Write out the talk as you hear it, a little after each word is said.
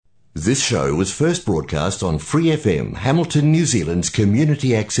This show was first broadcast on Free FM, Hamilton, New Zealand's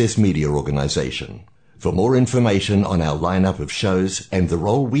community access media organisation. For more information on our lineup of shows and the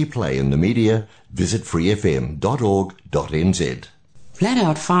role we play in the media, visit freefm.org.nz. Flat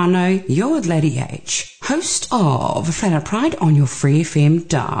Out Whānau, you're with Lady H, host of Flat Out Pride on your Free FM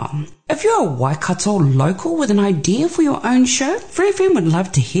dial. If you're a Waikato local with an idea for your own show, Free FM would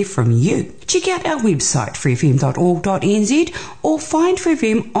love to hear from you. Check out our website, freefm.org.nz, or find Free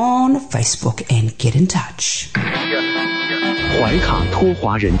FM on Facebook and get in touch. 怀卡托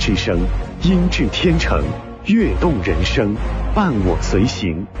华人之声，音质天成，悦动人生，伴我随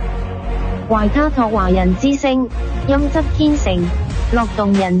行。懷卡托華人之聲，音質天成，樂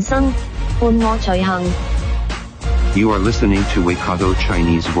動人生，伴我隨行。You are listening to Waikato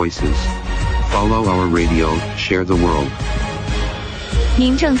Chinese Voices. Follow our radio, share the world.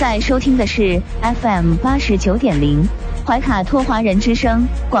 您正在收听的是 FM 89.0怀卡托华人之声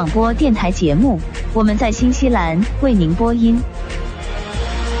广播电台节目，我们在新西兰为您播音。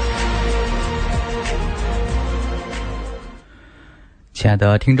亲爱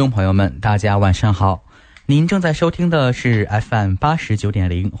的听众朋友们，大家晚上好。您正在收听的是 FM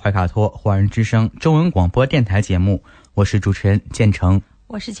 89.0怀卡托华人之声中文广播电台节目，我是主持人建成，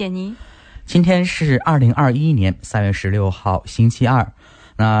我是简妮。今天是2021年3月16号星期二。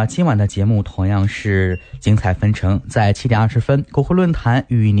那今晚的节目同样是精彩纷呈，在7点20分国会论坛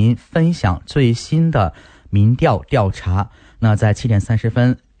与您分享最新的民调调查。那在7点30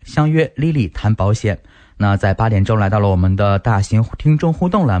分相约 Lily 谈保险。那在8点钟来到了我们的大型听众互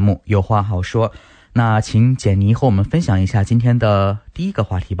动栏目，有话好说。那请简妮和我们分享一下今天的第一个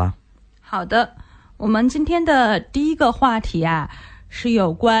话题吧。好的，我们今天的第一个话题啊，是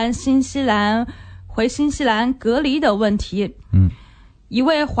有关回新西兰隔离的问题。一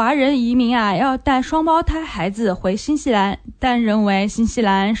位华人移民啊，要带双胞胎孩子回新西兰，但认为新西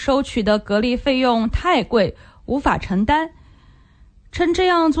兰收取的隔离费用太贵，无法承担，称这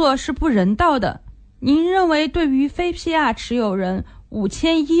样做是不人道的。您认为对于非 PR 持有人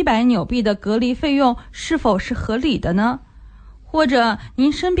5100纽币的隔离费用是否是合理的呢？或者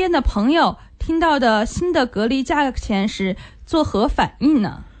您身边的朋友听到的新的隔离价钱时作何反应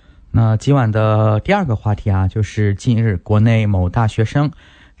呢？那今晚的第二个话题啊，就是近日国内某大学生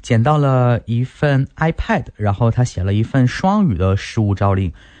捡到了一份 iPad， 然后他写了一份双语的失物招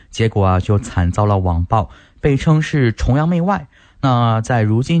令，结果啊就惨遭了网暴，被称是崇洋媚外。那在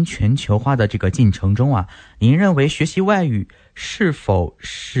如今全球化的这个进程中啊，您认为学习外语是否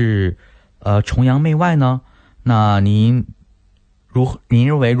是崇洋媚外呢？那您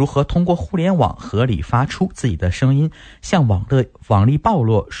认为如何通过互联网合理发出自己的声音，向网力暴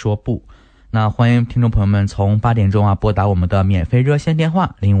露说不？那欢迎听众朋友们从8点钟啊拨打我们的免费热线电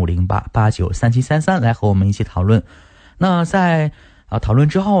话0508893733来和我们一起讨论。那在讨论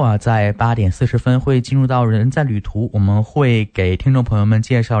之后啊，在8点40分会进入到人在旅途，我们会给听众朋友们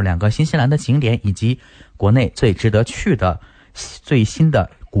介绍2个新西兰的景点以及国内最值得去的最新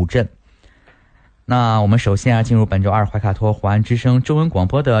的古镇。那我们首先啊进入本周二怀卡托华人之声中文广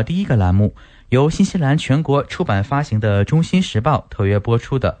播的第一个栏目，由新西兰全国出版发行的《中新时报》特约播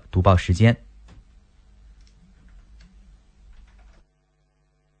出的读报时间。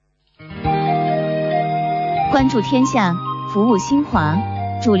关注天下，服务新华，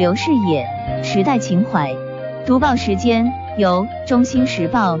主流视野，时代情怀。读报时间由中新时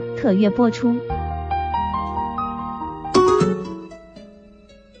报特约播出。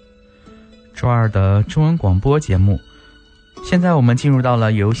周二的中文广播节目，现在我们进入到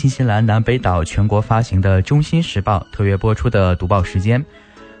了由新西兰南北岛全国发行的中新时报特约播出的读报时间。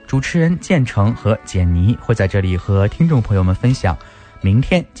主持人建成和简妮会在这里和听众朋友们分享明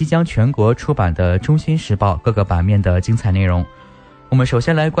天即将全国出版的中新时报各个版面的精彩内容。我们首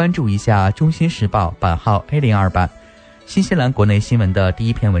先来关注一下中新时报版号 A02 版新西兰国内新闻的第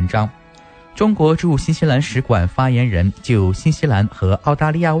一篇文章。中国驻新西兰使馆发言人就新西兰和澳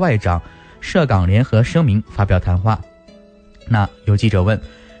大利亚外长涉港联合声明发表谈话。那有记者问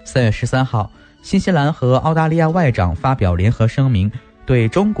，3月13号新西兰和澳大利亚外长发表联合声明，对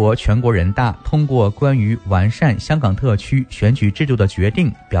中国全国人大通过关于完善香港特区选举制度的决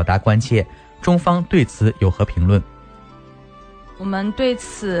定表达关切，中方对此有何评论？我们对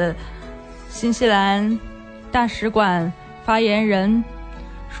此，新西兰大使馆发言人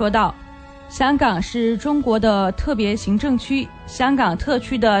说道，香港是中国的特别行政区，香港特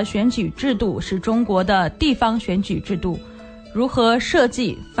区的选举制度是中国的地方选举制度，如何设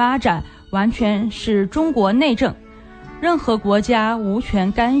计发展完全是中国内政，任何国家无权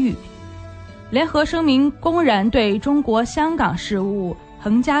干预。联合声明公然对中国香港事务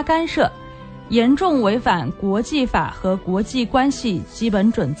横加干涉，严重违反国际法和国际关系基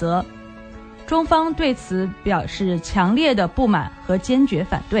本准则。中方对此表示强烈的不满和坚决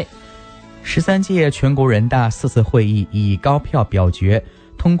反对。13届全国人大4次会议以高票表决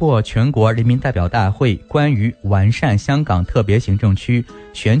通过全国人民代表大会关于完善香港特别行政区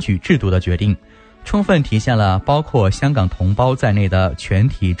选举制度的决定，充分体现了包括香港同胞在内的全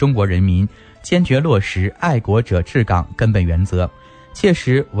体中国人民坚决落实爱国者治港根本原则，切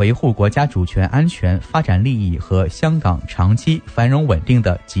实维护国家主权安全、发展利益和香港长期繁荣稳定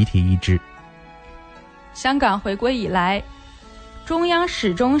的集体意志。香港回归以来，中央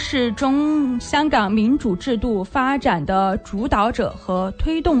始终是香港民主制度发展的主导者和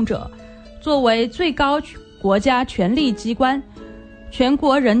推动者。作为最高国家权力机关，全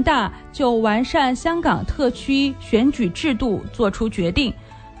国人大就完善香港特区选举制度作出决定，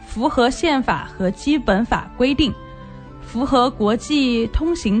符合宪法和基本法规定，符合国际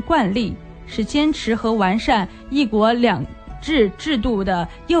通行惯例，是坚持和完善一国两制制度的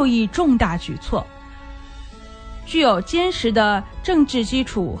又一重大举措，具有坚实的政治基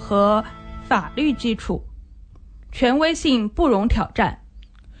础和法律基础，权威性不容挑战。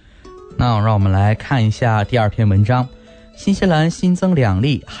那让我们来看一下第2篇文章。新西兰新增2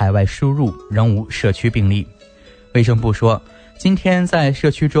例海外输入，仍无社区病例。卫生部说，今天在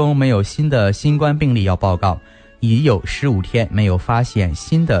社区中没有新的新冠病例要报告，已有15天没有发现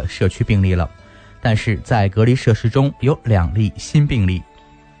新的社区病例了。但是在隔离设施中有2例新病例。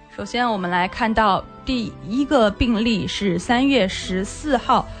首先我们来看到第一个病例是3月14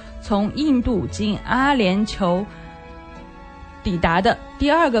号从印度经阿联酋抵达的，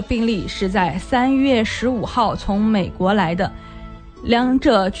第2个病例是在3月15号从美国来的，两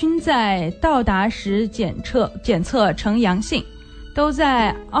者均在到达时检测呈阳性，都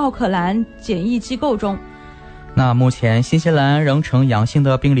在奥克兰检疫机构中。那目前新西兰仍呈阳性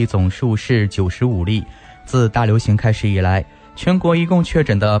的病例总数是95例，自大流行开始以来，全国一共确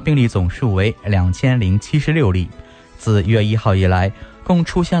诊的病例总数为2076例，自1月1号以来，共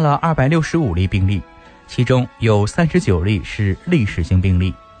出现了265例病例，其中有39例是历史性病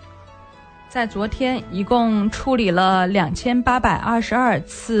例。在昨天一共处理了2822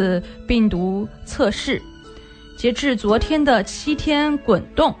次病毒测试，截至昨天的7天滚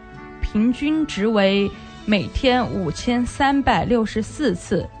动，平均值为每天5364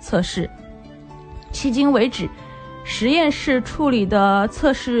次测试。迄今为止，实验室处理的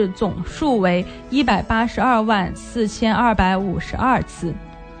测试总数为1824252次。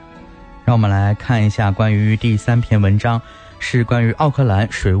让我们来看一下关于第3篇文章，是关于奥克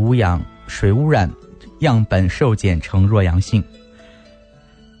兰水污染样本受检呈弱阳性。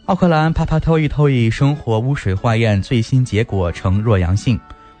奥克兰帕帕托伊生活污水化验最新结果呈弱阳性，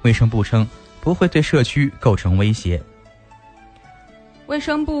卫生部称不会对社区构成威胁。卫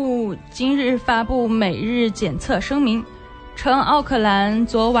生部今日发布每日检测声明，称奥克兰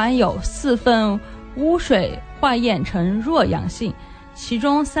昨晚有4份污水化验呈弱阳性，其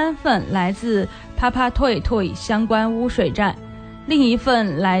中3份来自帕帕托伊相关污水站，另一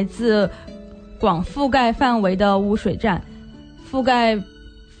份来自广覆盖范围的污水站，覆盖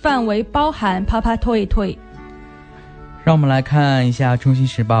范围包含帕帕托伊。让我们来看一下中新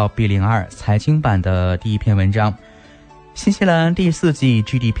时报 B02 财经版的第1篇文章。新西兰第4季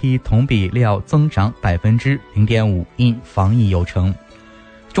GDP 同比料增长 0.5%， 因防疫有成。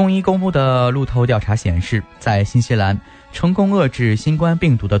中医公布的路透调查显示，在新西兰成功遏制新冠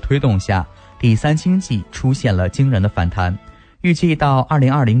病毒的推动下，第3经济出现了惊人的反弹。预计到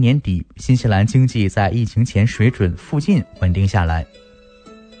2020年底，新西兰经济在疫情前水准附近稳定下来。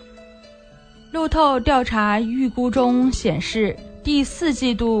路透调查预估中显示，第4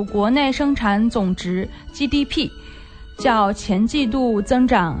季度国内生产总值 GDP 较前季度增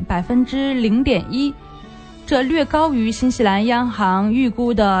长 0.1%， 这略高于新西兰央行预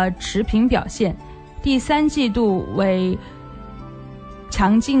估的持平表现，第3季度为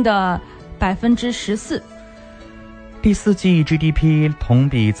强劲的 14%。第4季 GDP 同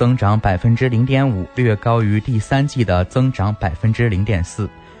比增长 0.5%， 略高于第3季的增长 0.4%。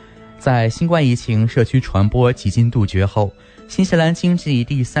在新冠疫情社区传播几近杜绝后，新西兰经济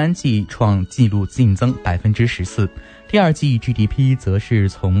第3季创纪录净增 14%， 第2季 GDP 则是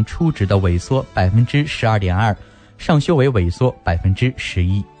从初值的萎缩 12.2% 上修为萎缩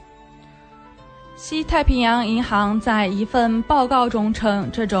 11%。西太平洋银行在一份报告中称，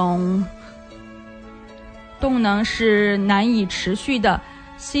这种动能是难以持续的。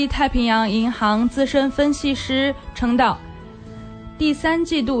西太平洋银行资深分析师称道，第3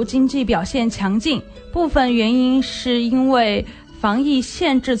季度经济表现强劲，部分原因是因为防疫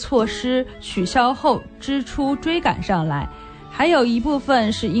限制措施取消后支出追赶上来，还有一部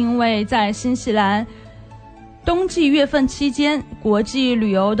分是因为在新西兰冬季月份期间，国际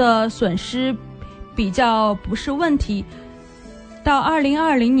旅游的损失比较不是问题。到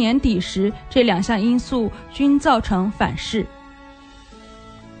2020年底时，这两项因素均造成反噬。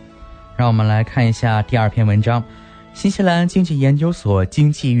让我们来看一下第二篇文章。新西兰经济研究所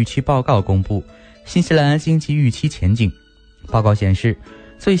经济预期报告公布新西兰经济预期前景。报告显示，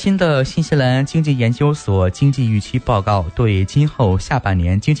最新的新西兰经济研究所经济预期报告对今后下半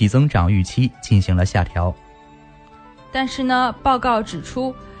年经济增长预期进行了下调。但是呢，报告指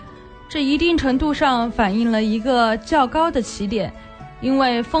出，这一定程度上反映了一个较高的起点，因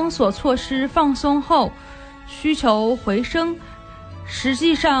为封锁措施放松后，需求回升，实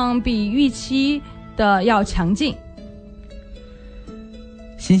际上比预期的要强劲。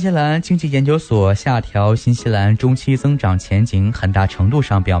新西兰经济研究所下调新西兰中期增长前景，很大程度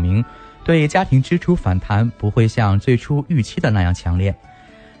上表明，对家庭支出反弹不会像最初预期的那样强烈。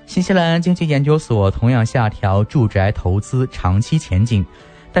新西兰经济研究所同样下调住宅投资长期前景，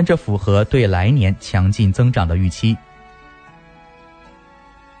但这符合对来年强劲增长的预期。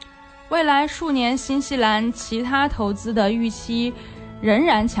未来数年新西兰其他投资的预期仍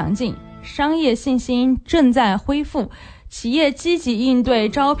然强劲，商业信心正在恢复，企业积极应对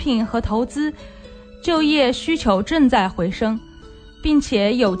招聘和投资，就业需求正在回升，并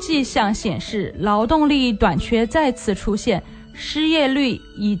且有迹象显示劳动力短缺再次出现，失业率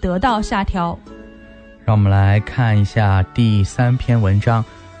已得到下调。让我们来看一下第三篇文章。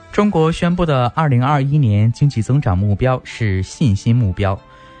中国宣布的2021年经济增长目标是信心目标。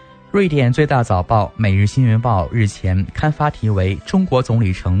瑞典最大早报《每日新闻报》日前刊发题为《中国总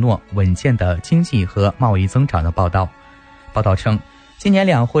理承诺稳健的经济和贸易增长》的报道。报道称，今年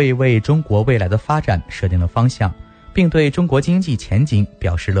两会为中国未来的发展设定了方向，并对中国经济前景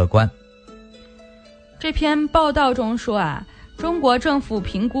表示乐观。这篇报道中说中国政府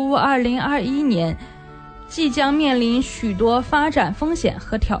评估2021年即将面临许多发展风险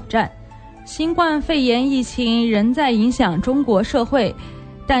和挑战，新冠肺炎疫情仍在影响中国社会，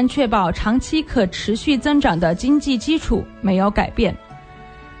但确保长期可持续增长的经济基础没有改变。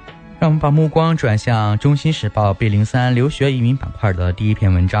让我们把目光转向《中新时报》B03留学移民板块的第一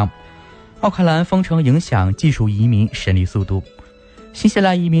篇文章。奥克兰封城影响技术移民审理速度。新西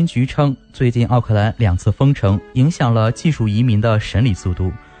兰移民局称，最近奥克兰2次封城影响了技术移民的审理速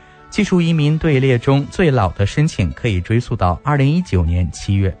度。技术移民队列中最老的申请可以追溯到2019年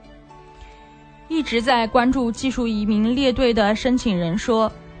7月。一直在关注技术移民列队的申请人说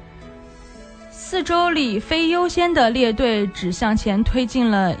，4周里非优先的列队只向前推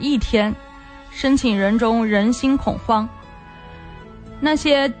进了1天，申请人中人心恐慌。那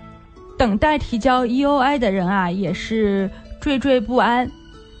些等待提交 EOI 的人也是惴惴不安。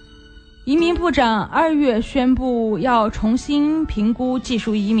移民部长2月宣布要重新评估技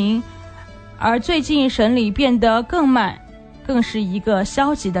术移民，而最近审理变得更慢，更是一个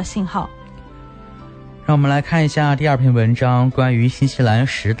消极的信号。让我们来看一下第二篇文章，关于新西兰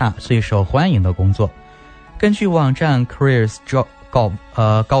10大最受欢迎的工作。根据网站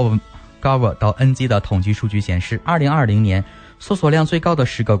Careers.gov.NZ 的统计数据显示，2020年搜索量最高的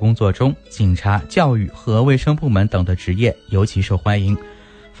10个工作中，警察、教育和卫生部门等的职业尤其受欢迎。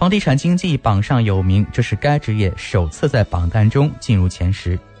房地产经纪榜上有名，这是该职业首次在榜单中进入前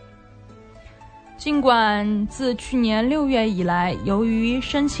10。尽管自去年6月以来，由于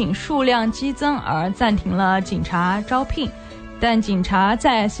申请数量激增而暂停了警察招聘，但警察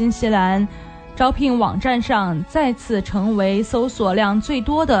在新西兰招聘网站上再次成为搜索量最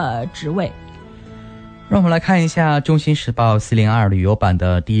多的职位。让我们来看一下《中新时报》402旅游版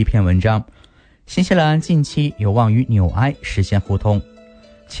的第一篇文章。新西兰近期有望与纽埃实现互通。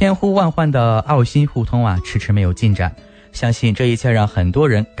千呼万唤的澳新互通迟迟没有进展，相信这一切让很多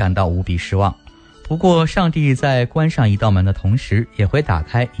人感到无比失望。不过上帝在关上一道门的同时也会打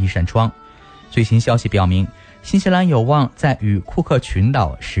开一扇窗。最新消息表明，新西兰有望在与库克群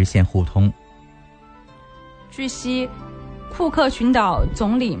岛实现互通。据悉，库克群岛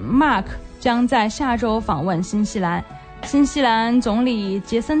总理 Mark 将在下周访问新西兰。新西兰总理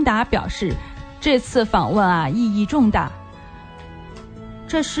杰森达表示，这次访问意义重大。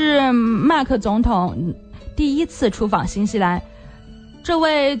这是 Mark 总统第1次出访新西兰，这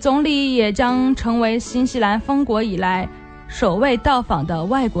位总理也将成为新西兰封国以来首位到访的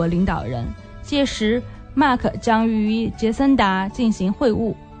外国领导人。届时 Mark 将与杰森达进行会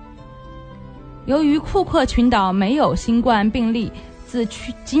晤。由于库克群岛没有新冠病例，自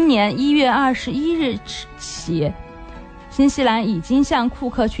今年1月21日起，新西兰已经向库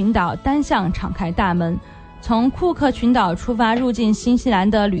克群岛单向敞开大门，从库克群岛出发入境新西兰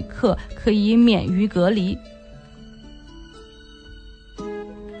的旅客可以免于隔离。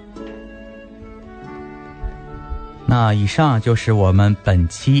那以上就是我们本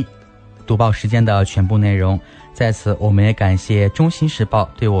期读报时间的全部内容，在此我们也感谢中新时报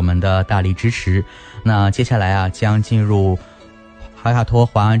对我们的大力支持。那接下来将进入怀卡托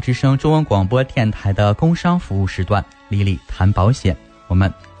华安之声中文广播电台的工商服务时段，丽丽谈保险，我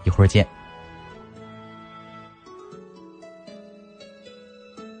们一会儿见。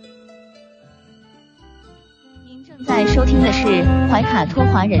您正在收听的是怀卡托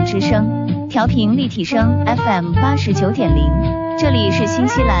华人之声，调频立体声 FM 89.0，这里是新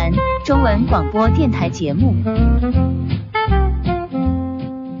西兰中文广播电台节目。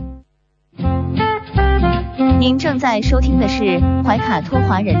您正在收听的是怀卡托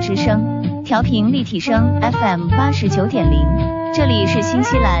华人之声，调频立体声 FM 89.0，这里是新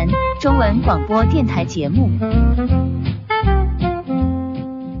西兰中文广播电台节目。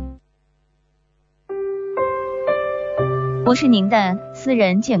我是您的私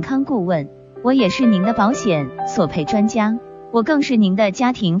人健康顾问，我也是您的保险索赔专家，我更是您的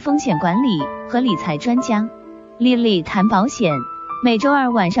家庭风险管理和理财专家。丽丽谈保险，每周二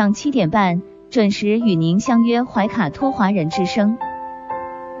晚上7点半准时与您相约怀卡托华人之声。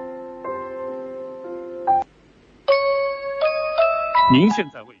您现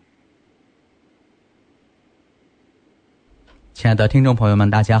在为亲爱的听众朋友们，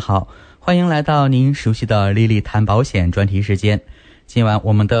大家好，欢迎来到您熟悉的丽丽谈保险专题时间。今晚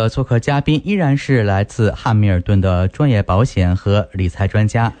我们的做客嘉宾依然是来自汉密尔顿的专业保险和理财专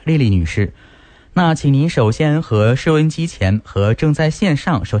家丽丽女士。那请您首先和收音机前和正在线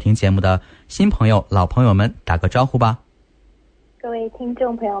上收听节目的新朋友老朋友们打个招呼吧。各位听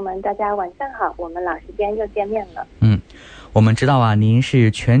众朋友们，大家晚上好，我们老时间又见面了。我们知道您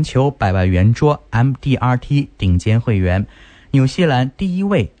是全球百万圆桌 MDRT 顶尖会员，纽西兰第一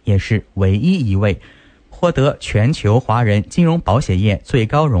位也是唯一一位获得全球华人金融保险业最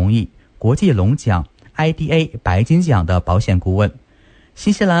高荣誉国际龙奖 IDA 白金奖的保险顾问，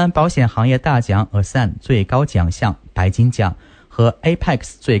新西兰保险行业大奖 ASAN 最高奖项白金奖和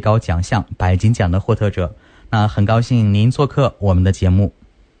Apex 最高奖项白金奖的获得者。那很高兴您做客我们的节目。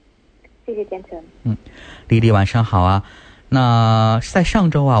谢谢建成。丽丽晚上好啊。那在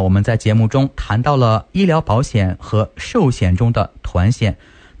上周我们在节目中谈到了医疗保险和寿险中的团险。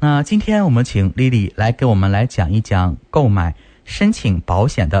那今天我们请丽丽来给我们来讲一讲购买申请保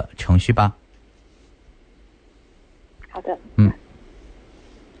险的程序吧。好的。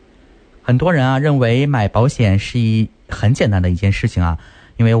很多人认为买保险是很简单的一件事情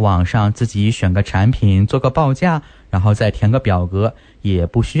因为网上自己选个产品做个报价，然后再填个表格，也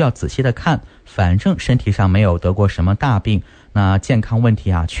不需要仔细的看，反正身体上没有得过什么大病，那健康问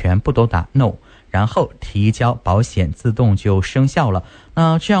题全部都打 no， 然后提交保险自动就生效了。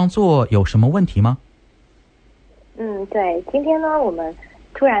那这样做有什么问题吗？对，今天呢我们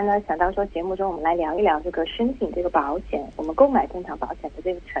突然呢想到说节目中我们来聊一聊这个申请这个保险，我们购买正常保险的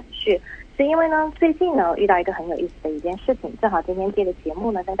这个程序，是因为呢最近呢遇到一个很有意思的一件事情，正好今天这个节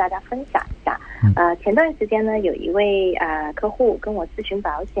目呢跟大家分享一下。前段时间呢有一位客户跟我咨询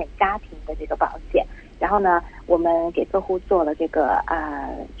保险家庭的这个保险，然后呢我们给客户做了这个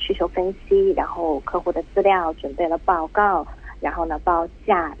需求分析，然后客户的资料准备了报告，然后呢报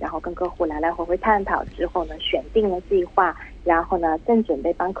价，然后跟客户来来回回探讨之后呢选定了计划，然后呢正准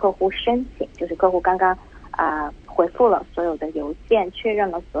备帮客户申请，就是客户刚刚回复了所有的邮件，确认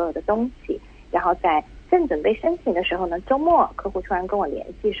了所有的东西，然后在正准备申请的时候呢，周末客户突然跟我联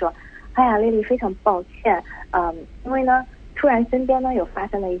系说，哎呀，丽丽非常抱歉，因为呢突然身边呢有发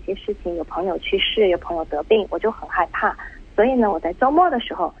生了一些事情，有朋友去世，有朋友得病，我就很害怕，所以呢我在周末的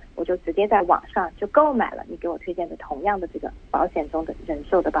时候我就直接在网上就购买了你给我推荐的同样的这个保险中的人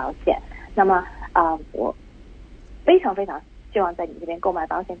寿的保险。那么我非常非常希望在你这边购买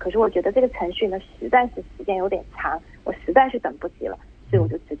保险，可是我觉得这个程序呢实在是时间有点长，我实在是等不及了，所以我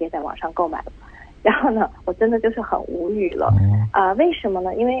就直接在网上购买了。然后呢我真的就是很无语了。为什么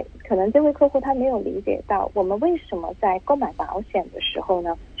呢？因为可能这位客户他没有理解到我们为什么在购买保险的时候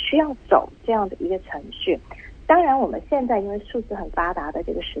呢需要走这样的一个程序。当然我们现在因为数字很发达的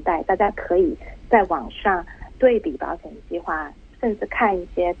这个时代，大家可以在网上对比保险计划，甚至看一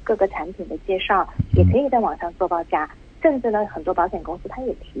些各个产品的介绍，也可以在网上做报价，甚至呢很多保险公司它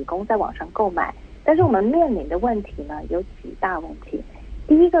也提供在网上购买。但是我们面临的问题呢有几大问题。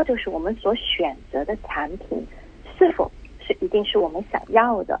第一个就是我们所选择的产品是否是一定是我们想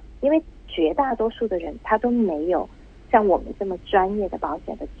要的，因为绝大多数的人他都没有像我们这么专业的保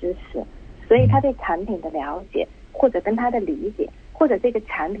险的知识，所以他对产品的了解或者跟他的理解，或者这个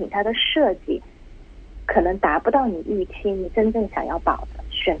产品它的设计可能达不到你预期你真正想要保的。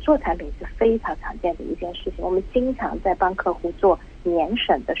选错产品是非常常见的一件事情，我们经常在帮客户做年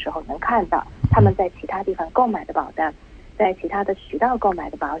审的时候能看到他们在其他地方购买的保单，在其他的渠道购买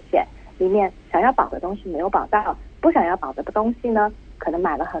的保险里面想要保的东西没有保到，不想要保的东西呢可能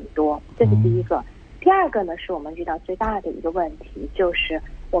买了很多，这是第一个。第二个呢，是我们遇到最大的一个问题，就是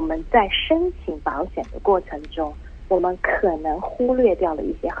我们在申请保险的过程中，我们可能忽略掉了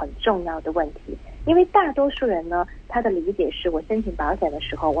一些很重要的问题。因为大多数人呢，他的理解是我申请保险的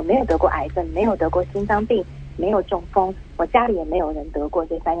时候，我没有得过癌症，没有得过心脏病，没有中风，我家里也没有人得过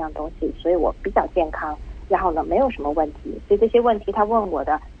这3样东西，所以我比较健康，然后呢没有什么问题。所以这些问题他问我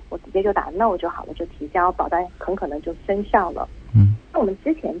的，我直接就打 no 就好了，就提交，保单很可能就生效了。那我们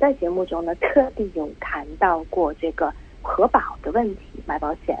之前在节目中呢，特地有谈到过这个核保的问题。买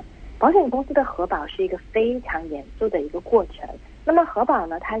保险，保险公司的核保是一个非常严肃的一个过程。那么核保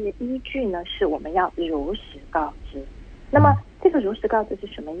呢，它的依据呢是我们要如实告知。那么这个如实告知是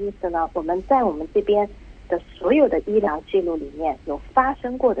什么意思呢？我们在我们这边的所有的医疗记录里面有发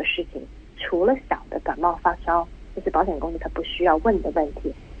生过的事情，除了小的感冒发烧，这是保险公司它不需要问的问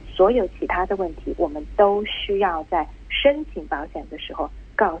题，所有其他的问题我们都需要在申请保险的时候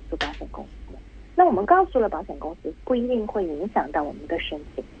告诉保险公司。那我们告诉了保险公司，不一定会影响到我们的申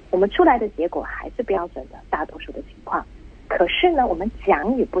请，我们出来的结果还是标准的大多数的情况。可是呢，我们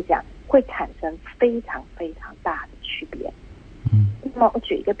讲与不讲会产生非常非常大的区别。那么我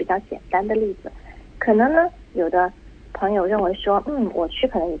举一个比较简单的例子，可能呢有的朋友认为说，我去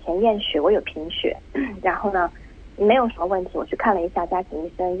可能以前验血，我有贫血，然后呢没有什么问题，我去看了一下家庭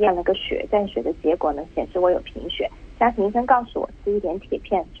医生，验了个血，验血的结果呢显示我有贫血，家庭医生告诉我吃一点铁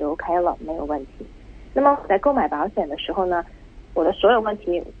片就 OK 了，没有问题。那么我在购买保险的时候呢，我的所有问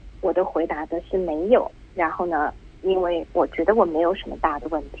题我都回答的是没有，然后呢因为我觉得我没有什么大的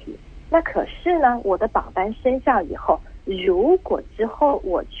问题。那可是呢，我的保单生效以后，如果之后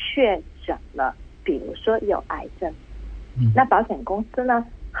我确诊了，比如说有癌症，那保险公司呢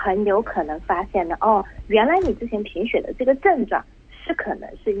很有可能发现呢，原来你之前贫血的这个症状是可能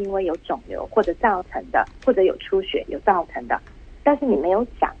是因为有肿瘤或者造成的，或者有出血有造成的，但是你没有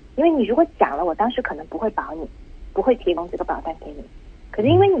讲，因为你如果讲了，我当时可能不会保你，不会提供这个保单给你。可是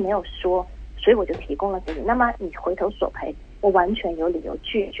因为你没有说，所以我就提供了给你。那么你回头索赔，我完全有理由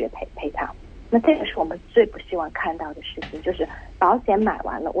拒绝赔偿。那这个是我们最不希望看到的事情，就是保险买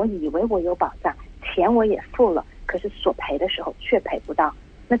完了，我以为我有保障，钱我也付了，可是索赔的时候却赔不到。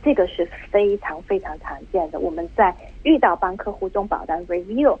那这个是非常非常常见的。我们在遇到帮客户中保单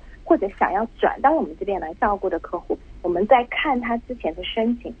review 或者想要转到我们这边来照顾的客户，我们在看他之前的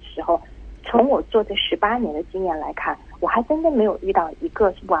申请时候，从我做这18年的经验来看，我还真的没有遇到一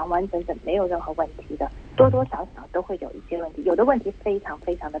个是完完整整没有任何问题的，多多少少都会有一些问题，有的问题非常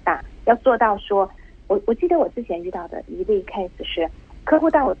非常的大，要做到说，我记得我之前遇到的一例 case 是客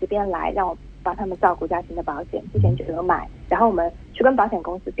户到我这边来让我帮他们照顾家庭的保险，之前就有买，然后我们去跟保险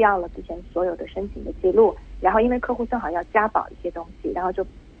公司调了之前所有的申请的记录，然后因为客户正好要加保一些东西，然后就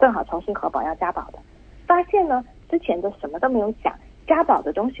正好重新核保要加保的，发现呢之前的什么都没有讲，加保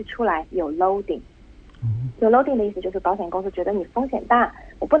的东西出来有 loading， 有 loading 的意思就是保险公司觉得你风险大，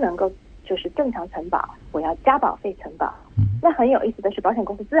我不能够就是正常承保，我要加保费承保。那很有意思的是，保险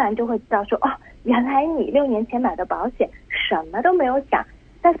公司自然就会知道说，原来你6年前买的保险什么都没有讲，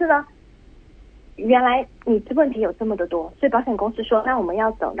但是呢原来你这问题有这么的多，所以保险公司说，那我们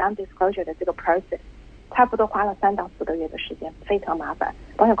要走 non-disclosure 的这个 process， 差不多花了3到4个月的时间，非常麻烦。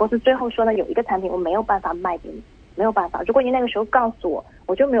保险公司最后说呢，有一个产品我没有办法卖给你，没有办法，如果你那个时候告诉我，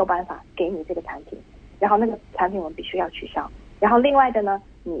我就没有办法给你这个产品，然后那个产品我们必须要取消。然后另外的呢，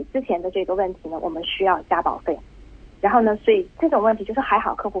你之前的这个问题呢，我们需要加保费。然后呢，所以这种问题就是还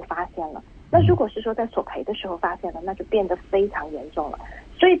好客户发现了。那如果是说在索赔的时候发现了，那就变得非常严重了。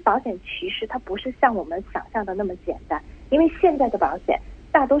所以保险其实它不是像我们想象的那么简单，因为现在的保险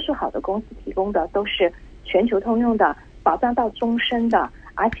大多数好的公司提供的都是全球通用的，保障到终身的，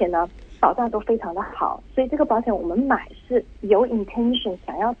而且呢保障都非常的好，所以这个保险我们买是有 intention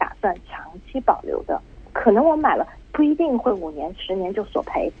想要打算长期保留的。可能我买了不一定会5年10年就索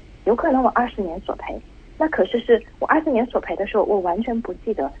赔，有可能我20年索赔。那可是我20年索赔的时候，我完全不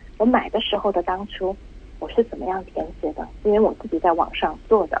记得我买的时候的当初我是怎么样填写的，因为我自己在网上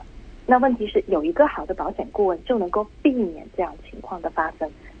做的。那问题是有一个好的保险顾问就能够避免这样情况的发生。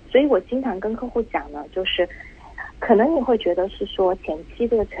所以我经常跟客户讲呢，就是可能你会觉得是说前期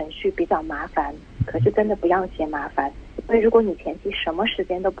这个程序比较麻烦，可是真的不要嫌麻烦，因为如果你前期什么时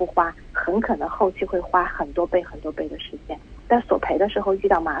间都不花，很可能后期会花很多倍的时间，但索赔的时候遇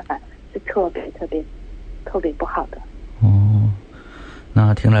到麻烦是特别不好的。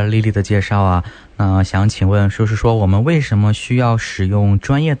那听了丽丽的介绍啊，想请问说我们为什么需要使用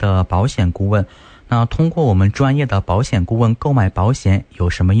专业的保险顾问？那通过我们专业的保险顾问购买保险有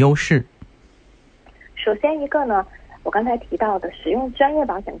什么优势？首先一个呢，我刚才提到的使用专业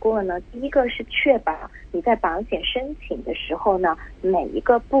保险顾问呢，第一个是确保你在保险申请的时候呢，每一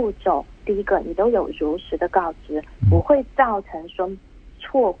个步骤，第一个你都有如实的告知，不会造成说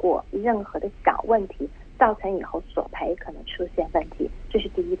错过任何的小问题，造成以后索赔可能出现问题，这是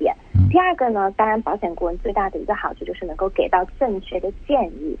第一点。第二个呢，当然保险顾问最大的一个好处就是能够给到正确的建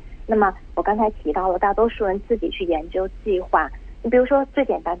议。那么我刚才提到了，大多数人自己去研究计划，你比如说最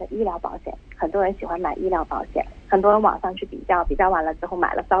简单的医疗保险，很多人喜欢买医疗保险，很多人网上去比较完了之后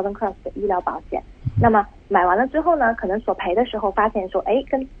买了 Southern Cross 的医疗保险，那么买完了之后呢，可能索赔的时候发现说，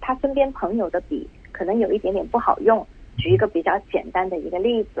跟他身边朋友的比，可能有一点点不好用。举一个比较简单的一个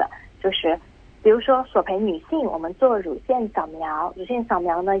例子，就是比如说索赔女性，我们做乳腺扫描，乳腺扫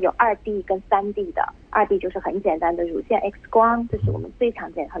描呢有2D 跟3D 的，2D 就是很简单的乳腺 X 光，这是我们最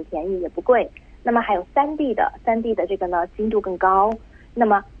常见，很便宜也不贵。那么还有3D 的这个呢精度更高。那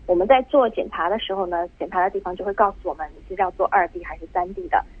么我们在做检查的时候呢，检查的地方就会告诉我们你是要做2D 还是3D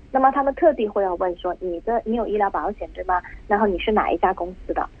的。那么他们特地会要问说你有医疗保险对吗？然后你是哪一家公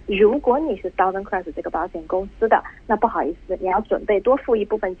司的？如果你是 Southern Cross 这个保险公司的，那不好意思，你要准备多付一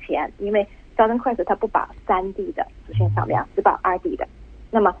部分钱，因为 Southern Cross 它不保3D 的乳腺扫描，只保2D 的。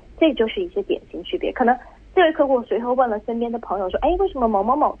那么这就是一些典型区别。可能这位客户随后问了身边的朋友说，为什么某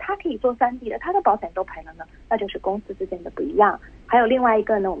某某他可以做3D 的，他的保险都赔了呢？那就是公司之间的不一样。还有另外一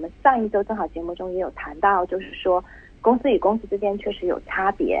个呢，我们上一周正好节目中也有谈到，就是说公司与公司之间确实有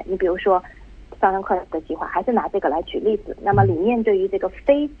差别。你比如说 Southern Cross 的计划，还是拿这个来举例子，那么里面对于这个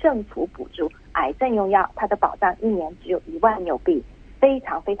非政府补助癌症用药，它的保障1年只有1万纽币，非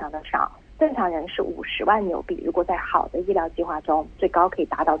常非常的少。正常人是50万纽币，如果在好的医疗计划中，最高可以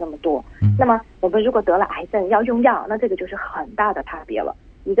达到这么多。那么我们如果得了癌症要用药，那这个就是很大的差别了。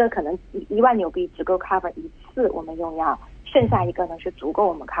一个可能1万纽币只够 cover 一次我们用药，剩下一个呢是足够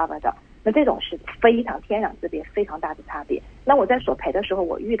我们 cover 的。那这种是非常天壤之别，非常大的差别。那我在索赔的时候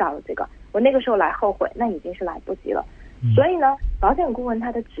我遇到了这个，我那个时候来后悔，那已经是来不及了。所以呢，保险顾问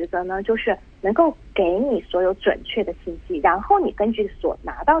他的职责呢，就是能够给你所有准确的信息，然后你根据所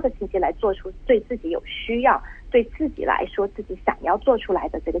拿到的信息来做出对自己有需要，对自己来说自己想要做出来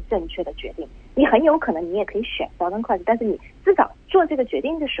的这个正确的决定。你很有可能你也可以选 Southern Cross， 但是你至少做这个决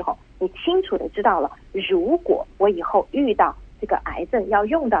定的时候，你清楚的知道了，如果我以后遇到这个癌症要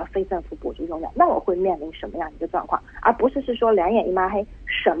用到非政府补助用药，那我会面临什么样一个状况，而不是说两眼一抹黑，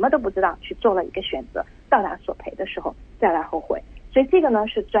什么都不知道去做了一个选择，到达索赔的时候再来后悔。所以这个呢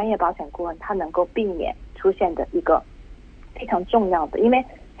是专业保险顾问他能够避免出现的一个非常重要的。因为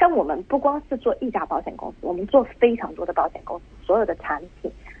像我们不光是做一家保险公司，我们做非常多的保险公司所有的产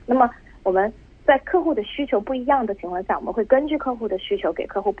品，那么我们在客户的需求不一样的情况下，我们会根据客户的需求给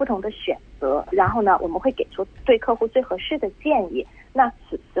客户不同的选择，然后呢我们会给出对客户最合适的建议。那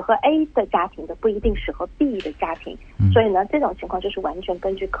适合 A 的家庭的不一定适合 B 的家庭，所以呢这种情况就是完全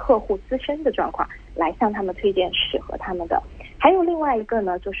根据客户自身的状况来向他们推荐适合他们的。还有另外一个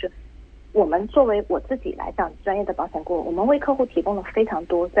呢，就是我们作为我自己来讲专业的保险顾问，我们为客户提供了非常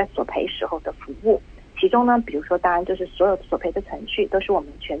多在索赔时候的服务。其中呢，比如说当然就是所有索赔的程序都是我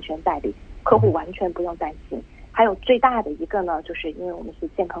们全权代理，客户完全不用担心。还有最大的一个呢，就是因为我们是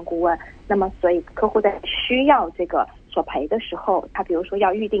健康顾问，那么所以客户在需要这个索赔的时候，他比如说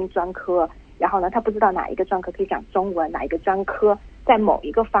要预定专科，然后呢他不知道哪一个专科可以讲中文，哪一个专科在某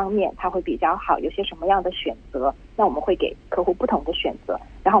一个方面他会比较好，有些什么样的选择，那我们会给客户不同的选择，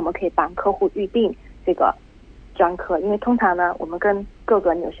然后我们可以帮客户预定这个专科。因为通常呢我们跟各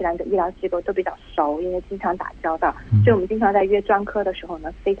个纽西兰的医疗机构都比较熟，因为经常打交道，所以我们经常在约专科的时候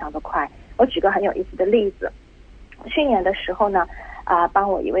呢非常的快。我举个很有意思的例子，去年的时候呢帮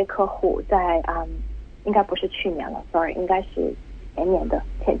我一位客户在应该不是去年了 sorry 应该是前年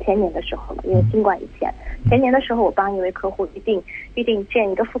的时候了，因为新冠以前年的时候我帮一位客户预定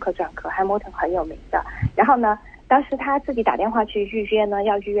见一个妇科专科，海默腾很有名的。然后呢当时他自己打电话去预约呢，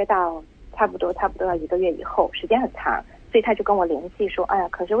要预约到差不多要1个月以后，时间很长，所以他就跟我联系说，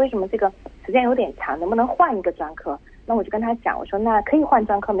可是为什么这个时间有点长，能不能换一个专科？那我就跟他讲，我说那可以换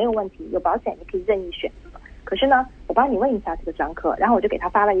专科没有问题，有保险你可以任意选择，可是呢我帮你问一下这个专科。然后我就给他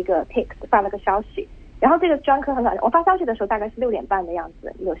发了一个 text， 发了个消息。然后这个专科很搞笑，我发消息的时候大概是6点半的样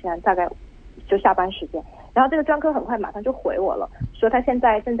子，有些人大概就下班时间。然后这个专科很快马上就回我了，说他现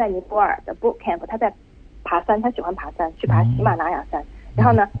在正在尼泊尔的 boot camp， 他在爬山，他喜欢爬山，去爬喜马拉雅山。然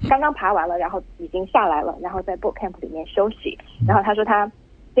后呢刚刚爬完了，然后已经下来了，然后在 boot camp 里面休息。然后他说他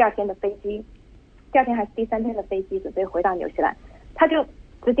第二天还是第3天的飞机准备回到纽西兰，他就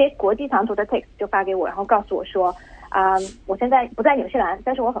直接国际长途的 text 就发给我，然后告诉我说我现在不在纽西兰，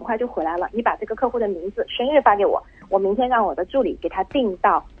但是我很快就回来了，你把这个客户的名字生日发给我，我明天让我的助理给他订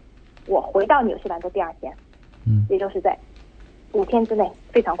到我回到纽西兰的第2天，也就是在5天之内，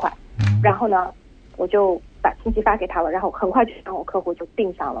非常快。然后呢我就把信息发给他了，然后很快就让我客户就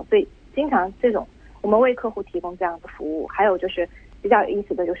订上了。所以经常这种我们为客户提供这样的服务。还有就是比较有意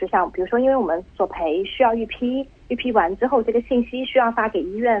思的就是像比如说因为我们索赔需要预批完之后，这个信息需要发给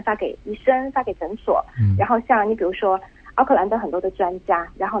医院、发给医生、发给诊所，然后像你比如说奥克兰的很多的专家，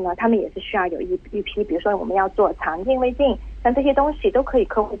然后呢他们也是需要有预批，比如说我们要做肠镜、胃镜，像这些东西都可以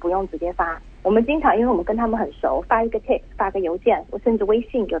客户不用直接发，我们经常因为我们跟他们很熟，发一个 text 发个邮件，我甚至微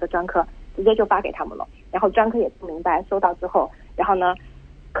信有的专科直接就发给他们了，然后专科也不明白，收到之后，然后呢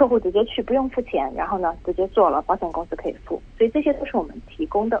客户直接去不用付钱，然后呢直接做了，保险公司可以付，所以这些都是我们提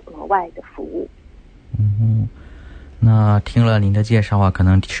供的额外的服务。那听了您的介绍啊，可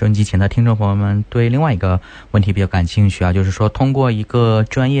能收音机前的听众朋友们对另外一个问题比较感兴趣啊，就是说通过一个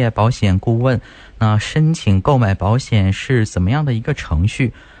专业保险顾问，那申请购买保险是怎么样的一个程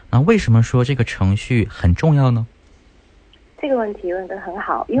序？那为什么说这个程序很重要呢？这个问题问得很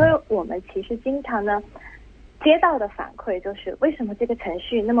好，因为我们其实经常呢接到的反馈就是为什么这个程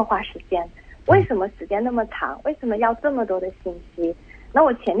序那么花时间，为什么时间那么长，为什么要这么多的信息。那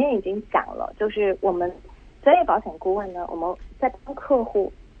我前面已经讲了，就是我们专业保险顾问呢，我们在帮客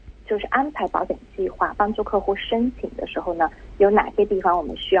户就是安排保险计划，帮助客户申请的时候呢，有哪些地方我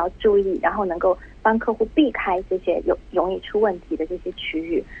们需要注意，然后能够帮客户避开这些容易出问题的这些区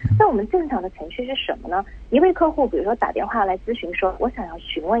域。那我们正常的程序是什么呢？一位客户比如说打电话来咨询说，我想要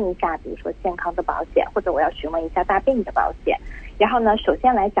询问一下比如说健康的保险，或者我要询问一下大病的保险，然后呢首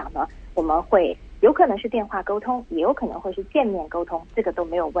先来讲呢，我们会有可能是电话沟通，也有可能会是见面沟通，这个都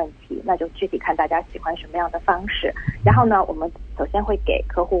没有问题，那就具体看大家喜欢什么样的方式。然后呢我们首先会给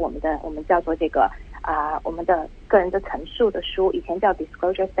客户我们叫做这个我们的个人的陈述的书，以前叫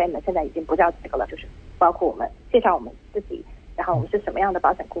disclosure statement， 现在已经不叫这个了，就是包括我们介绍我们自己，然后我们是什么样的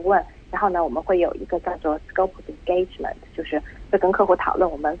保险顾问，然后呢我们会有一个叫做 scope of engagement， 就是会跟客户讨论，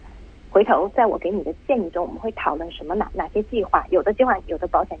我们回头在我给你的建议中，我们会讨论什么哪些计划，有的计划有的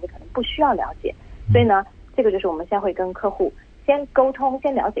保险你可能不需要了解，所以呢这个就是我们现在会跟客户先沟通，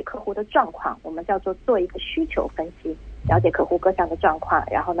先了解客户的状况，我们叫做做一个需求分析，了解客户各项的状况，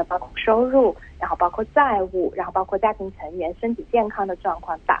然后呢包括收入，然后包括债务，然后包括家庭成员身体健康的状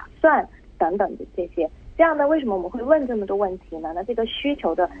况、打算等等的这些。这样呢为什么我们会问这么多问题呢？那这个需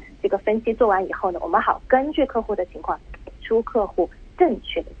求的这个分析做完以后呢，我们好根据客户的情况给出客户正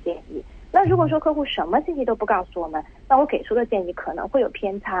确的建议。那如果说客户什么信息都不告诉我们，那我给出的建议可能会有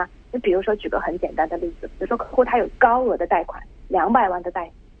偏差。就比如说举个很简单的例子，比如说客户他有高额的贷款，200万的贷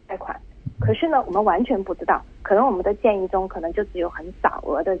款，可是呢我们完全不知道，可能我们的建议中可能就只有很少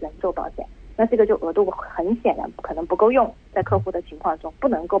额的人寿保险，那这个就额度很显然可能不够用，在客户的情况中不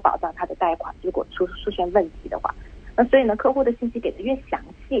能够保障他的贷款如果出现问题的话。那所以呢客户的信息给的越详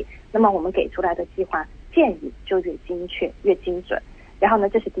细，那么我们给出来的计划建议就越精确越精准。然后呢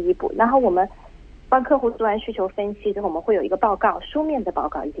这是第一步，然后我们帮客户做完需求分析之后，我们会有一个报告，书面的报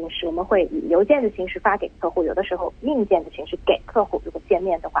告一定是我们会以邮件的形式发给客户，有的时候硬件的形式给客户，如果见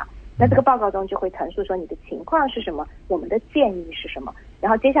面的话，那这个报告中就会陈述说你的情况是什么，我们的建议是什么，然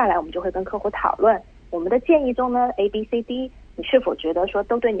后接下来我们就会跟客户讨论我们的建议中呢 ABCD 你是否觉得说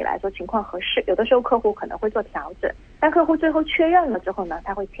都对你来说情况合适，有的时候客户可能会做调整，但客户最后确认了之后呢，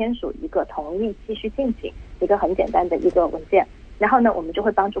他会签署一个同意继续进行一个很简单的一个文件，然后呢我们就会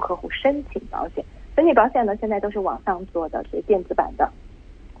帮助客户申请保险。申请保险呢现在都是网上做的，是电子版的，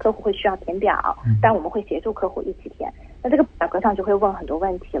客户会需要填表，但我们会协助客户一起填。那这个表格上就会问很多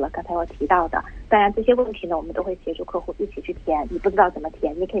问题了，刚才我提到的，当然这些问题呢我们都会协助客户一起去填，你不知道怎么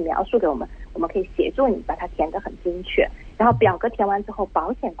填你可以描述给我们，我们可以协助你把它填得很精确，然后表格填完之后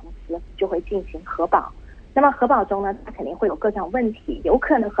保险公司就会进行核保。那么核保中呢它肯定会有各种问题，有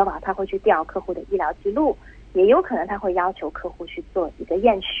可能核保它会去调客户的医疗记录，也有可能他会要求客户去做一个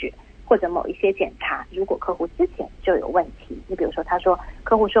验血或者某一些检查，如果客户之前就有问题，你比如说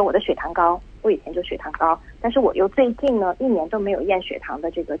客户说我的血糖高，我以前就血糖高，但是我又最近呢1年都没有验血糖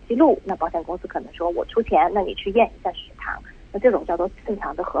的这个记录，那保险公司可能说我出钱，那你去验一下血糖，那这种叫做正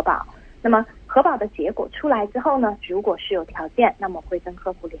常的核保。那么核保的结果出来之后呢，如果是有条件，那么会跟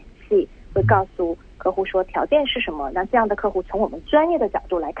客户联系，会告诉客户说条件是什么，那这样的客户从我们专业的角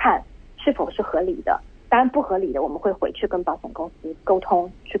度来看是否是合理的，当然不合理的我们会回去跟保险公司沟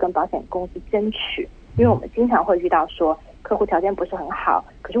通，去跟保险公司争取，因为我们经常会遇到说客户条件不是很好，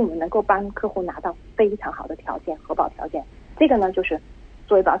可是我们能够帮客户拿到非常好的条件，核保条件，这个呢就是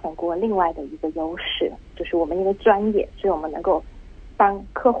作为保险顾问另外的一个优势，就是我们因为专业，所以我们能够帮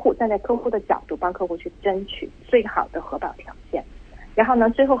客户站在客户的角度帮客户去争取最好的核保条件。然后呢，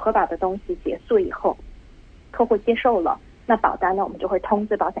最后核保的东西结束以后，客户接受了，那保单呢我们就会通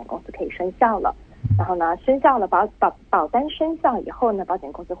知保险公司可以生效了。然后呢，生效了保单生效以后呢，保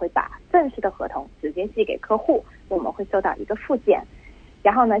险公司会把正式的合同直接寄给客户，我们会收到一个附件。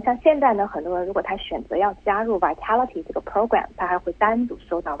然后呢，像现在呢，很多人如果他选择要加入 Vitality 这个 program， 他还会单独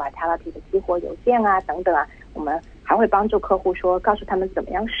收到 Vitality 的激活邮件啊等等啊。我们还会帮助客户说，告诉他们怎么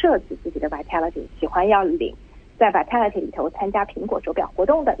样设置自己的 Vitality， 喜欢要领在 Vitality 里头参加苹果手表活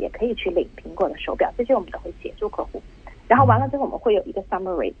动的，也可以去领苹果的手表，这些我们都会协助客户。然后完了之后，我们会有一个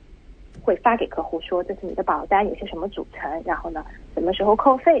summary， 会发给客户说这是你的保单有些什么组成，然后呢什么时候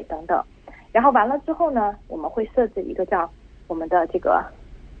扣费等等。然后完了之后呢，我们会设置一个叫我们的这个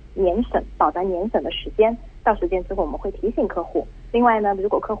年审保单年审的时间，到时间之后我们会提醒客户。另外呢，如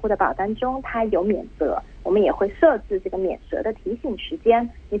果客户的保单中他有免责，我们也会设置这个免责的提醒时间。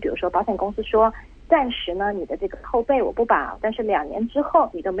你比如说保险公司说暂时呢你的这个后背我不保，但是2年之后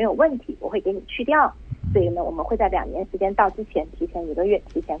你都没有问题，我会给你去掉。所以呢，我们会在2年时间到之前提前1个月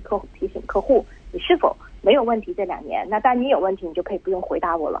提醒客户你是否没有问题这2年。那当然你有问题你就可以不用回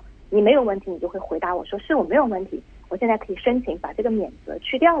答我了，你没有问题你就会回答我说是我没有问题，我现在可以申请把这个免责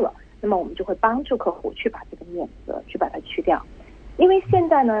去掉了。那么我们就会帮助客户去把这个免责去把它去掉。因为现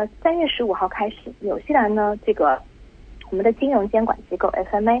在呢3月15号开始，纽西兰呢这个我们的金融监管机构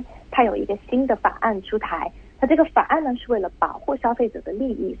FMA 它有一个新的法案出台，它这个法案呢是为了保护消费者的利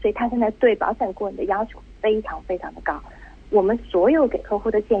益，所以它现在对保险顾问的要求非常非常的高。我们所有给客户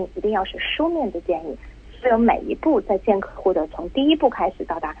的建议一定要是书面的建议，所有每一步在见客户的从第一步开始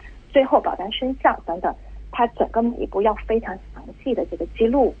到达最后保单生效等等，它整个每一步要非常详细的这个记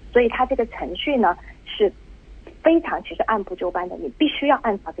录，所以它这个程序呢是非常其实按部就班的，你必须要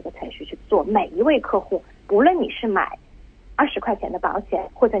按照这个程序去做。每一位客户不论你是买20块钱的保险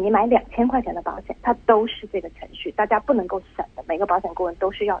或者你买2000块钱的保险，它都是这个程序，大家不能够省的，每个保险顾问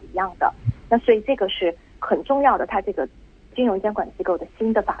都是要一样的。那所以这个是很重要的，它这个金融监管机构的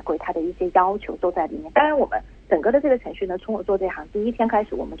新的法规它的一些要求都在里面。当然我们整个的这个程序呢，从我做这一行第一天开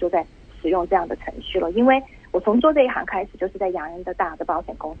始我们就在使用这样的程序了，因为我从做这一行开始就是在洋人的大的保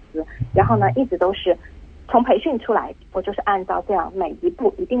险公司，然后呢一直都是从培训出来，我就是按照这样每一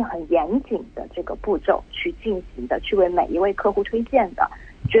步一定很严谨的这个步骤去进行的，去为每一位客户推荐的，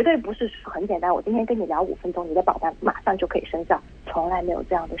绝对不是很简单我今天跟你聊5分钟你的保单马上就可以生效，从来没有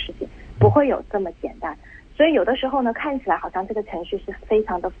这样的事情，不会有这么简单。所以有的时候呢看起来好像这个程序是非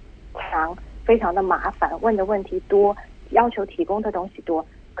常的长非常的麻烦，问的问题多，要求提供的东西多，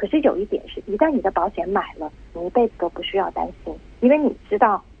可是有一点是一旦你的保险买了，你一辈子都不需要担心，因为你知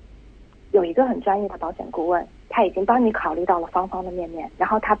道有一个很专业的保险顾问，他已经帮你考虑到了方方的面面，然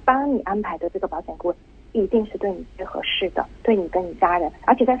后他帮你安排的这个保险顾问一定是对你最合适的，对你跟你家人，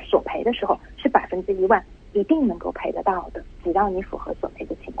而且在索赔的时候是100%一定能够赔得到的，只要你符合索赔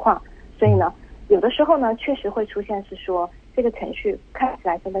的情况。所以呢有的时候呢确实会出现是说这个程序看起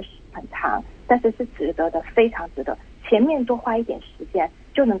来真的是很长，但是是值得的，非常值得，前面多花一点时间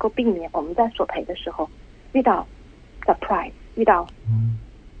就能够避免我们在索赔的时候遇到 surprise， 遇到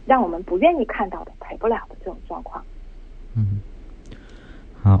让我们不愿意看到的赔不了的这种状况。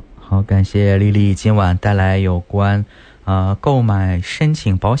好，感谢丽丽今晚带来有关购买申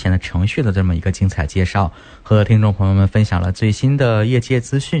请保险的程序的这么一个精彩介绍，和听众朋友们分享了最新的业界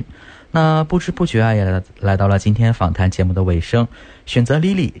资讯。那不知不觉也来到了今天访谈节目的尾声，选择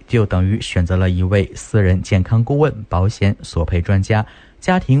丽丽就等于选择了一位私人健康顾问、保险索赔专家、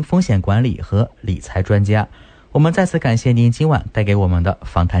家庭风险管理和理财专家。我们再次感谢您今晚带给我们的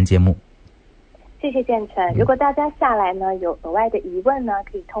访谈节目。谢谢建成。如果大家下来呢有额外的疑问呢，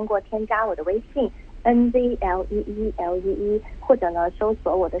可以通过添加我的微信 NZLEELEE， 或者呢搜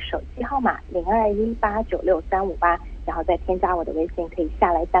索我的手机号码0218963558，然后再添加我的微信，可以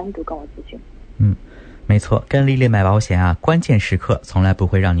下来单独跟我咨询。没错，跟丽丽买保险啊，关键时刻从来不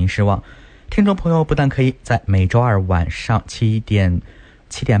会让您失望。听众朋友不但可以在每周二晚上7点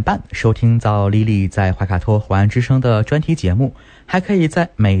半收听到丽丽在怀卡托华安之声的专题节目，还可以在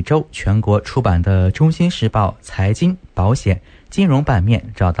每周全国出版的《中新时报》财经、保险、金融版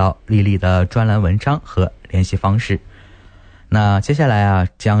面找到丽丽的专栏文章和联系方式。那接下来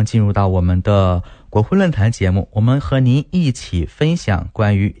将进入到我们的国会论坛节目，我们和您一起分享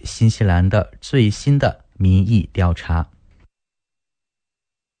关于新西兰的最新的民意调查。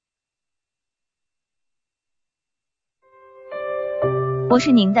我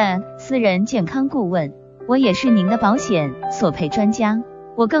是您的私人健康顾问，我也是您的保险索赔专家，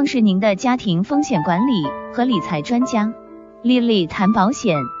我更是您的家庭风险管理和理财专家。丽丽谈保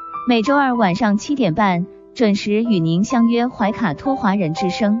险，每周二晚上7点半准时与您相约怀卡托华人之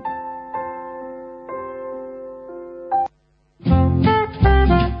声。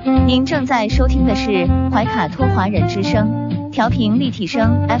您正在收听的是怀卡托华人之声，调频立体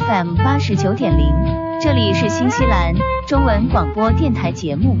声 FM 89.0，这里是新西兰中文广播电台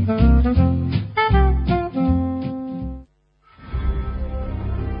节目。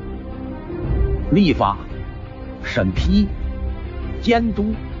立法、审批、监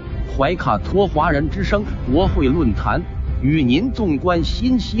督，怀卡托华人之声国会论坛与您纵观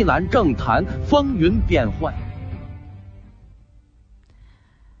新西兰政坛风云变幻。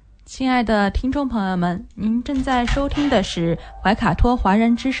亲爱的听众朋友们，您正在收听的是怀卡托华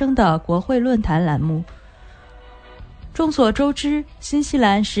人之声的国会论坛栏目。众所周知，新西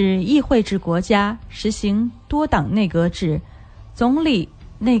兰是议会制国家，实行多党内阁制，总理、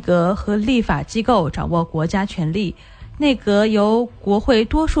内阁和立法机构掌握国家权力，内阁由国会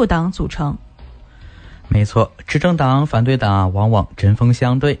多数党组成。没错，执政党、反对党往往针锋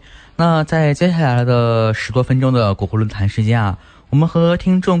相对。那在接下来的10多分钟的国会论坛时间啊，我们和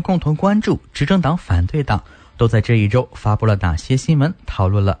听众共同关注执政党、反对党都在这一周发布了哪些新闻，讨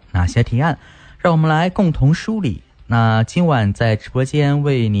论了哪些提案，让我们来共同梳理。那今晚在直播间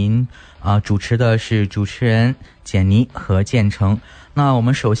为您主持的是主持人简妮和建成。那我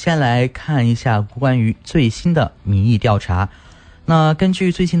们首先来看一下关于最新的民意调查。那根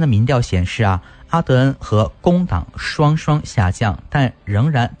据最新的民调显示啊，阿德恩和工党双双下降，但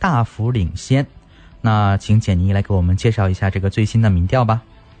仍然大幅领先。那请简妮来给我们介绍一下这个最新的民调吧。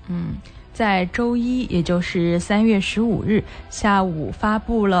在周一，也就是3月15日下午发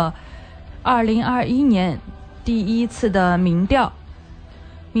布了2021年第一次的民调。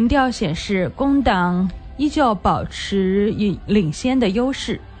民调显示，工党依旧保持领先的优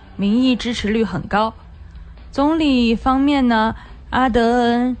势，民意支持率很高。总理方面呢，阿德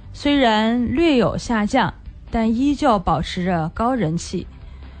恩虽然略有下降，但依旧保持着高人气。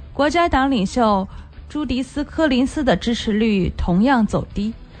国家党领袖朱迪斯·柯林斯的支持率同样走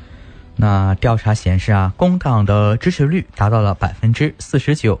低。那调查显示啊，工党的支持率达到了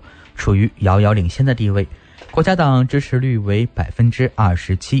49%，处于遥遥领先的地位。国家党支持率为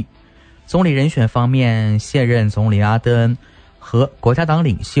27%。总理人选方面，现任总理阿德恩和国家党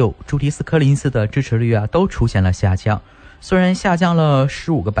领袖朱迪斯·柯林斯的支持率都出现了下降。虽然下降了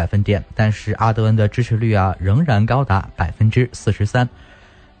15个百分点，但是阿德恩的支持率仍然高达43%。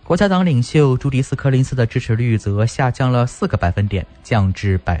国家党领袖朱迪斯·柯林斯的支持率则下降了4个百分点，降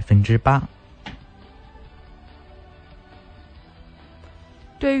至8%。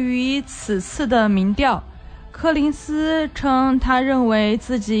对于此次的民调，柯林斯称他认为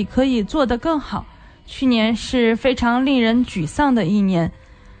自己可以做得更好。去年是非常令人沮丧的一年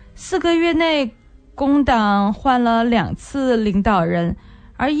，4个月内工党换了2次领导人，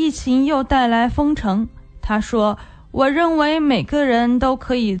而疫情又带来封城。他说，我认为每个人都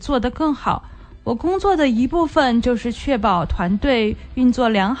可以做得更好，我工作的一部分就是确保团队运作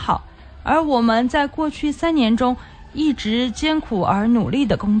良好，而我们在过去3年中一直艰苦而努力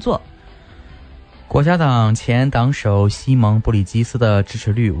的工作。国家党前党首西蒙布里基斯的支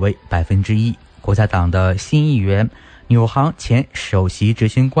持率为1%，国家党的新议员纽航前首席执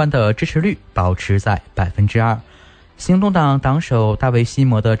行官的支持率保持在2%，行动党党首大卫西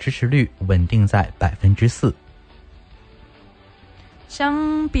摩的支持率稳定在4%。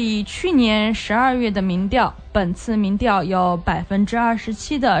相比去年12月的民调，本次民调有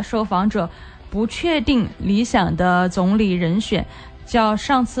27%的受访者不确定理想的总理人选，较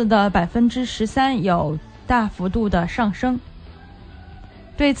上次的13%有大幅度的上升。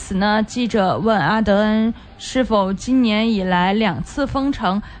对此呢，记者问阿德恩是否今年以来2次封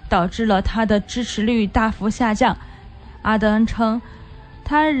城导致了他的支持率大幅下降。阿德恩称，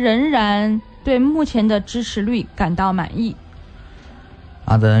他仍然对目前的支持率感到满意。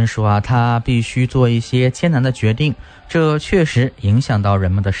阿德恩说他必须做一些艰难的决定，这确实影响到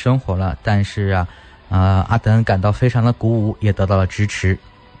人们的生活了，但是阿德恩感到非常的鼓舞，也得到了支持。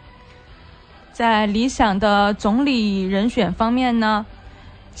在理想的总理人选方面呢，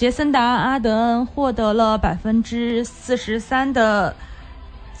杰森达·阿德恩获得了43%的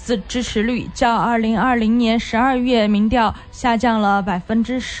支持率，较2020年12月民调下降了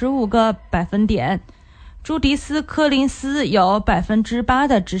15个百分点。朱迪斯·柯林斯有8%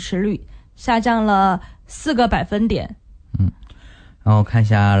的支持率，下降了4个百分点。然后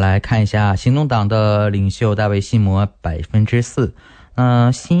来看一下行动党的领袖大卫西摩4%，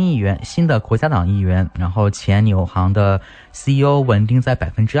新的国家党议员，然后前纽航的 CEO 稳定在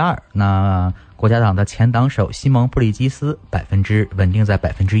2%，那国家党的前党首西蒙布里基斯稳定在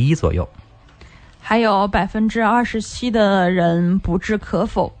1%左右。还有27%的人不置可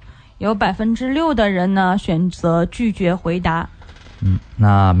否，有6%的人呢选择拒绝回答。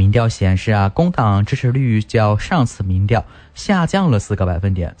那民调显示啊，工党支持率较上次民调下降了4个百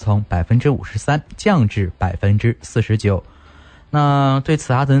分点，从53%降至49%。那对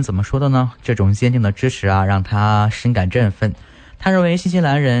此阿登怎么说的呢？这种坚定的支持啊，让他深感振奋。他认为新西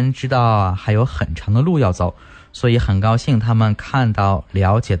兰人知道啊还有很长的路要走，所以很高兴他们看到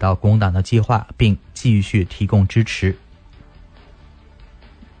了解到工党的计划，并继续提供支持。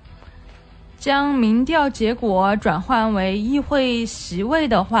将民调结果转换为议会席位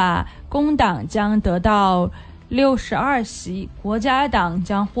的话，工党将得到62席，国家党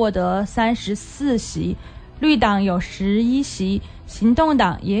将获得34席，绿党有11席，行动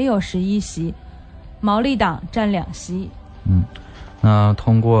党也有11席，毛利党占2席。那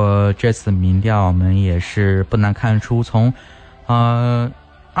通过这次民调，我们也是不难看出，从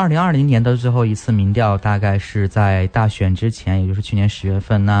2020年的最后一次民调大概是在大选之前，也就是去年10月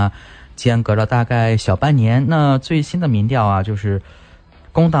份，那间隔了大概小半年。那最新的民调啊，就是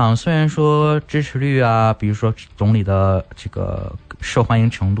工党虽然说支持率啊，比如说总理的这个受欢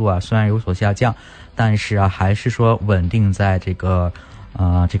迎程度啊，虽然有所下降，但是啊还是说稳定在这个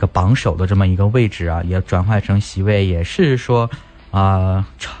榜首的这么一个位置啊，也转换成席位，也是说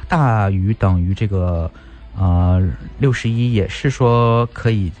大于等于这个61，也是说可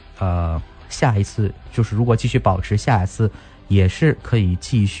以下一次就是如果继续保持，下一次也是可以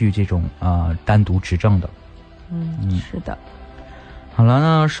继续这种单独执政的。是的。好了，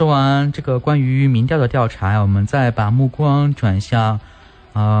那说完这个关于民调的调查，我们再把目光转向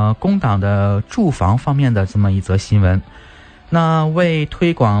工党的住房方面的这么一则新闻。那为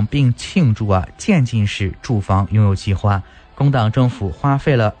推广并庆祝渐进式住房拥有计划，工党政府花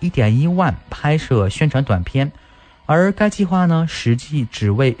费了1.1万拍摄宣传短片，而该计划呢实际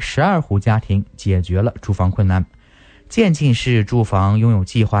只为12户家庭解决了住房困难。渐进式住房拥有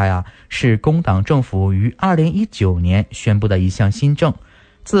计划呀，是工党政府于2019年宣布的一项新政，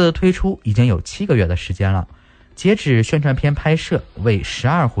自推出已经有7个月的时间了。截止宣传片拍摄，为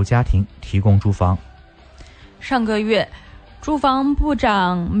12户家庭提供住房。上个月，住房部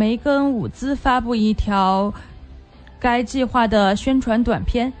长梅根·伍兹发布一条该计划的宣传短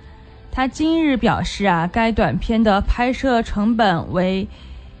片。他今日表示该短片的拍摄成本为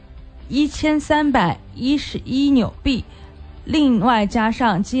1311纽币，另外加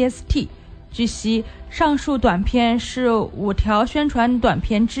上 GST。 据悉，上述短片是5条宣传短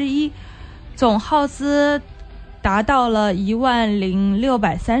片之一，总耗资达到了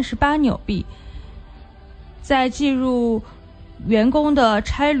10638纽币，再计入员工的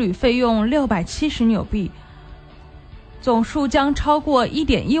差旅费用670纽币，总数将超过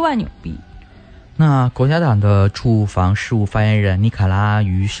1.1万纽币。那国家党的住房事务发言人尼卡拉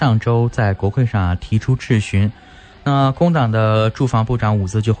于上周在国会上提出质询，那工党的住房部长伍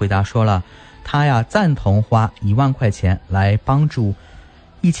兹就回答说了，他赞同花1万块钱来帮助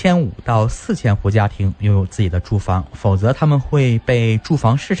1500到4000户家庭拥有自己的住房，否则他们会被住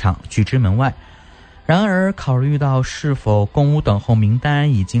房市场拒之门外。然而考虑到是否公屋等候名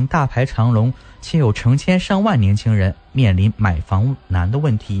单已经大排长龙，且有成千上万年轻人面临买房难的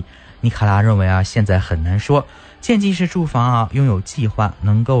问题，尼卡拉认为现在很难说渐进式住房拥有计划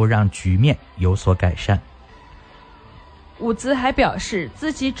能够让局面有所改善。伍兹还表示，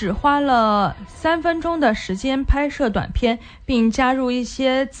自己只花了3分钟的时间拍摄短片，并加入一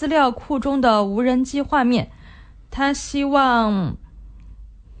些资料库中的无人机画面。他希望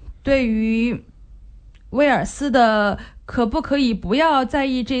对于威尔斯的可不可以不要在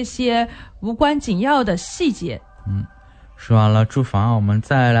意这些无关紧要的细节。说完了住房，我们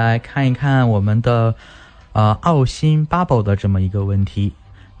再来看一看我们的澳新 bubble 的这么一个问题。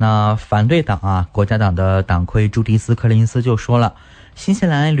那反对党国家党的党魁朱迪斯·柯林斯就说了，新西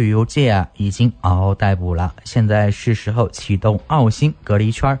兰旅游界已经嗷嗷待哺了，现在是时候启动澳新隔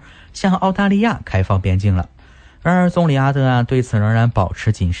离圈，向澳大利亚开放边境了。然而总理阿德对此仍然保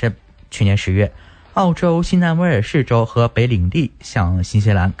持谨慎。去年10月，澳洲新南威尔士州和北领地向新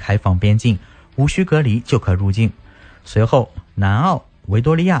西兰开放边境，无需隔离就可入境。随后南澳、维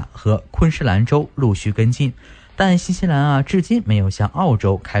多利亚和昆士兰州陆续跟进，但新西兰至今没有向澳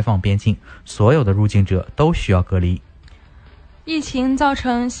洲开放边境，所有的入境者都需要隔离。疫情造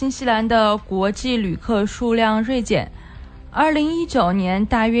成新西兰的国际旅客数量锐减，2019年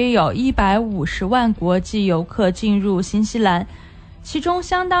大约有150万国际游客进入新西兰，其中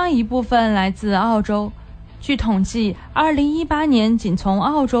相当一部分来自澳洲。据统计，2018年仅从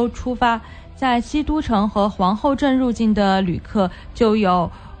澳洲出发，在基督城和皇后镇入境的旅客就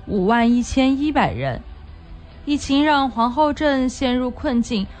有51100人。疫情让皇后镇陷入困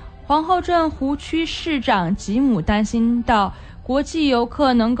境，皇后镇湖区市长吉姆担心到国际游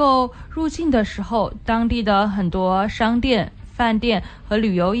客能够入境的时候，当地的很多商店、饭店和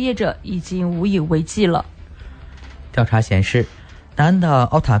旅游业者已经无以为继了。调查显示，南的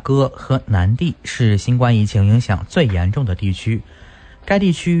奥塔哥和南地是新冠疫情影响最严重的地区。该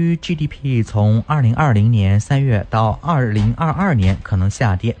地区 GDP 从2020年3月到2022年可能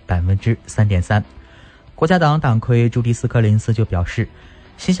下跌 3.3%。国家党党魁朱迪斯科林斯就表示，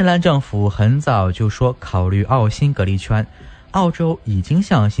新西兰政府很早就说考虑澳新隔离圈，澳洲已经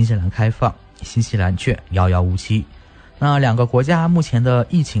向新西兰开放，新西兰却遥遥无期。那两个国家目前的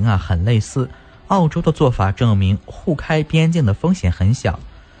疫情很类似，澳洲的做法证明互开边境的风险很小。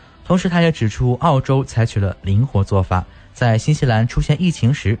同时他也指出，澳洲采取了灵活做法，在新西兰出现疫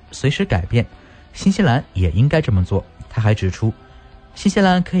情时随时改变，新西兰也应该这么做。他还指出，新西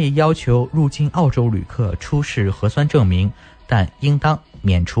兰可以要求入境澳洲旅客出示核酸证明，但应当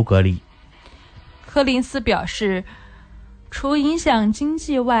免除隔离。柯林斯表示，除影响经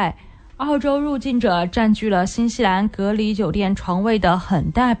济外，澳洲入境者占据了新西兰隔离酒店床位的很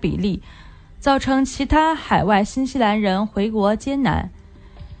大比例，造成其他海外新西兰人回国艰难。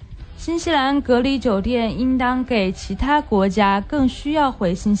新西兰隔离酒店应当给其他国家更需要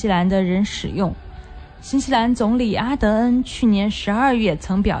回新西兰的人使用。新西兰总理阿德恩去年12月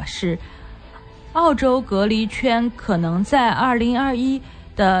曾表示，澳洲隔离圈可能在2021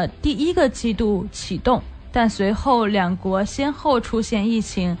的第1个季度启动，但随后两国先后出现疫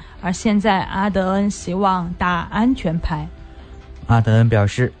情，而现在阿德恩希望打安全牌。阿德恩表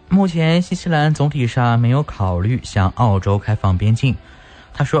示，目前新西兰总体上没有考虑向澳洲开放边境。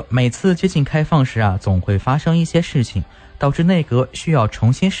他说，每次接近开放时总会发生一些事情，导致内阁需要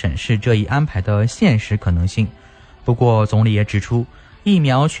重新审视这一安排的现实可能性。不过总理也指出，疫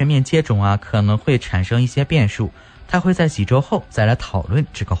苗全面接种可能会产生一些变数，他会在几周后再来讨论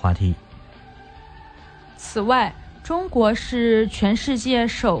这个话题。此外，中国是全世界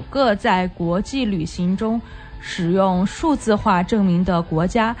首个在国际旅行中使用数字化证明的国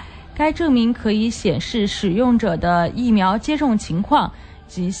家，该证明可以显示使用者的疫苗接种情况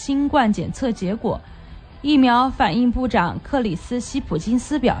及新冠检测结果。疫苗反应部长克里斯西普金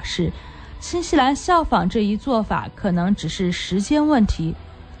斯表示，新西兰效仿这一做法可能只是时间问题。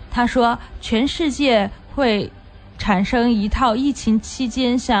他说，全世界会产生一套疫情期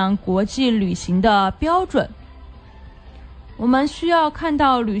间向国际旅行的标准。我们需要看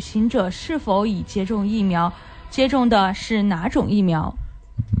到旅行者是否已接种疫苗，接种的是哪种疫苗。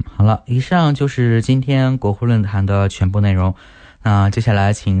好了，以上就是今天国会论坛的全部内容。那接下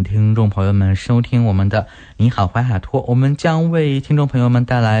来请听众朋友们收听我们的你好怀卡托，我们将为听众朋友们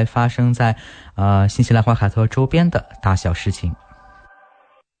带来发生在新西兰怀卡托周边的大小事情。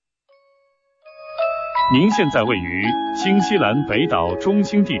您现在位于新西兰北岛中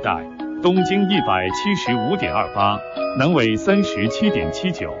心地带，东经175.28，南纬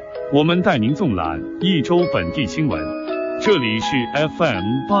37.79，我们带您纵览一周本地新闻。这里是 FM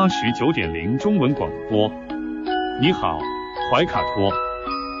 89.0中文广播。你好怀卡托。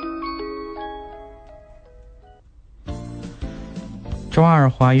周二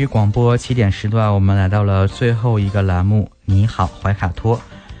华语广播7点时段，我们来到了最后一个栏目你好怀卡托。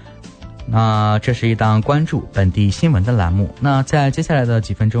那这是一档关注本地新闻的栏目。那在接下来的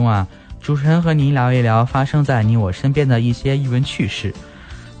几分钟主持人和您聊一聊发生在你我身边的一些艺文趣事。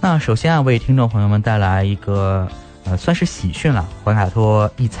那首先为听众朋友们带来一个算是喜讯了，怀卡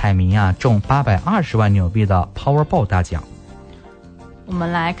托一彩民中820万纽币的 Powerball 大奖。我们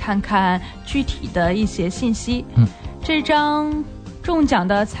来看看具体的一些信息。这张中奖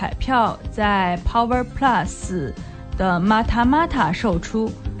的彩票在 Power Plus 的 Mata Mata 售出，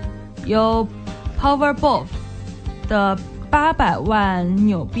由 Powerball 的800万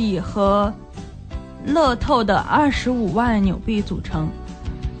纽币和乐透的25万纽币组成。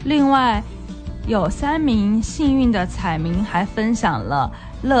另外有3名幸运的彩民还分享了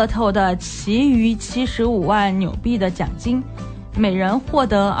乐透的其余75万纽币的奖金，每人获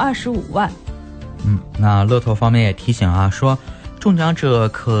得25万。那乐透方面也提醒说，中奖者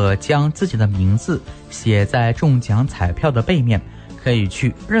可将自己的名字写在中奖彩票的背面，可以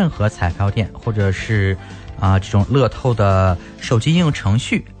去任何彩票店或者是这种乐透的手机应用程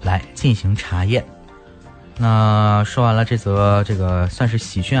序来进行查验。那说完了这则这个算是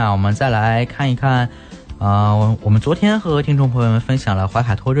喜讯我们再来看一看我们昨天和听众朋友们分享了怀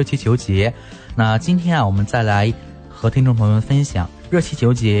卡托热气球节，那今天我们再来和听众朋友们分享热气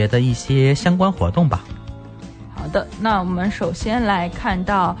球节的一些相关活动吧。好的，那我们首先来看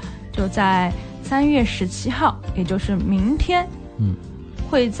到，就在3月17号，也就是明天，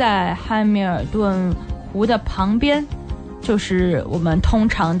会在汉密尔顿湖的旁边，就是我们通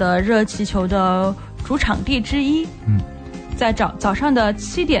常的热气球的主场地之一，在早上的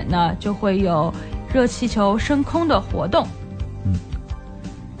7点呢，就会有热气球升空的活动。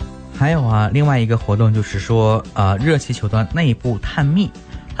还有啊，另外一个活动就是说，热气球的内部探秘，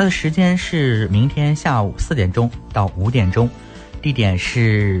它的时间是明天下午4点钟到5点钟，地点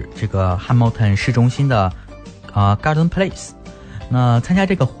是这个 Hamilton 市中心的Garden Place。那参加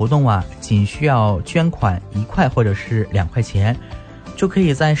这个活动啊，仅需要捐款1块或者是2块钱，就可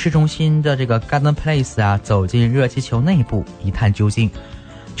以在市中心的这个 Garden Place 啊，走进热气球内部一探究竟。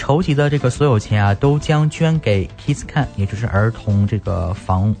筹集的这个所有钱啊，都将捐给 Kids Can， 也就是儿童这个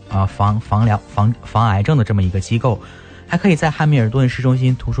防癌症的这么一个机构。还可以在汉密尔顿市中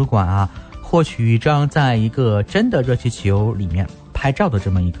心图书馆啊，获取一张在一个真的热气球里面拍照的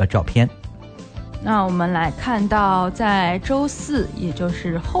这么一个照片。那我们来看到，在周4，也就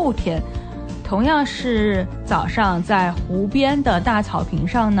是后天，同样是早上在湖边的大草坪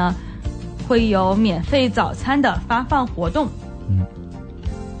上呢，会有免费早餐的发放活动。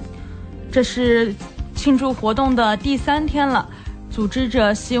这是庆祝活动的第3天了，组织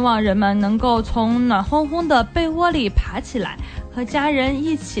者希望人们能够从暖烘烘的被窝里爬起来，和家人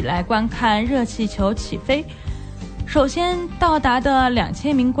一起来观看热气球起飞。首先到达的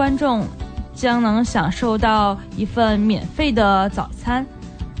2000名观众将能享受到一份免费的早餐，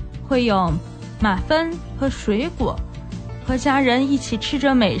会有马芬和水果，和家人一起吃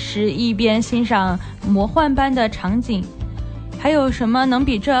着美食，一边欣赏魔幻般的场景。还有什么能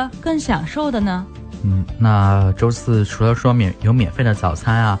比这更享受的呢？那周4除了说有免费的早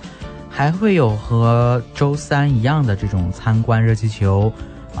餐啊，还会有和周3一样的这种参观热气球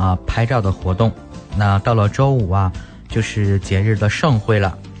拍照的活动。那到了周5啊，就是节日的盛会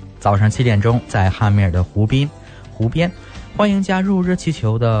了。早上7点钟，在汉密尔的湖边，欢迎加入热气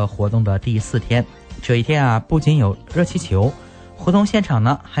球的活动的第4天。这一天啊，不仅有热气球活动，现场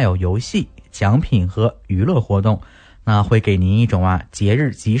呢还有游戏、奖品和娱乐活动。那会给您一种节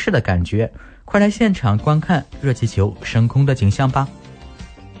日集市的感觉，快来现场观看热气球升空的景象吧。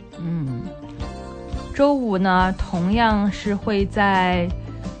周5呢，同样是会在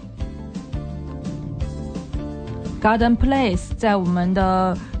Garden Place， 在我们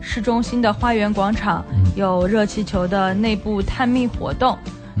的市中心的花园广场有热气球的内部探秘活动。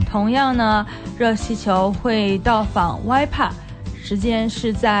同样呢，热气球会到访 Waikato， 时间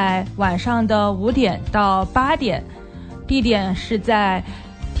是在晚上的5点到8点。地点是在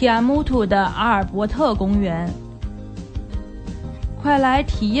提亚穆图的阿尔伯特公园。快来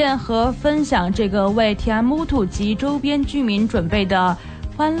体验和分享这个为提亚穆图及周边居民准备的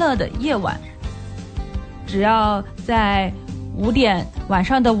欢乐的夜晚。只要在晚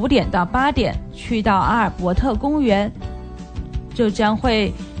上的5点到8点去到阿尔伯特公园，就将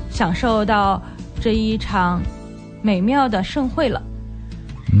会享受到这一场美妙的盛会了。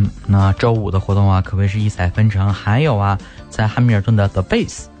那周5的活动啊，可谓是异彩纷呈。还有啊，在汉密尔顿的 The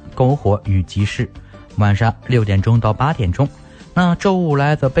Base 篝火与集市，晚上6点钟到8点钟。那周5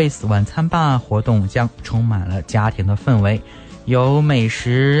来 The Base 晚餐吧活动将充满了家庭的氛围，有美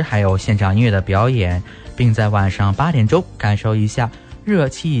食，还有现场音乐的表演，并在晚上8点钟感受一下热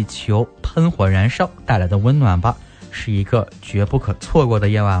气球喷火燃烧带来的温暖吧，是一个绝不可错过的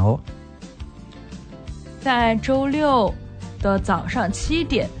夜晚哦。在周6的早上7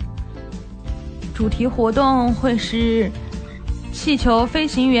点，主题活动会是气球飞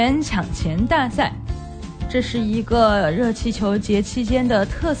行员抢钱大赛，这是一个热气球节期间的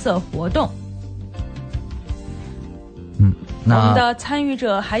特色活动。我们的参与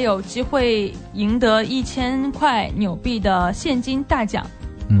者还有机会赢得1000块纽币的现金大奖。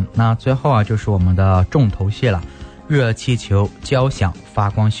那最后啊，就是我们的重头戏了，热气球交响发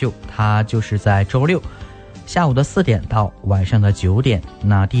光秀，它就是在周6下午的4点到晚上的9点，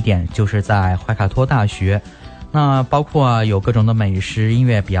那地点就是在怀卡托大学。那包括有各种的美食、音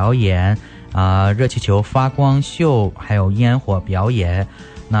乐表演热气球发光秀，还有烟火表演。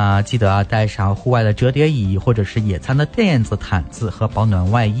那记得带上户外的折叠椅或者是野餐的垫子、毯子和保暖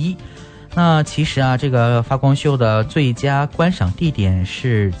外衣。那其实这个发光秀的最佳观赏地点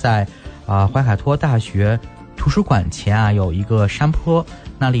是在怀卡托大学图书馆前有一个山坡，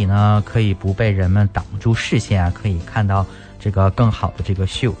那里呢可以不被人们挡住视线可以看到这个更好的这个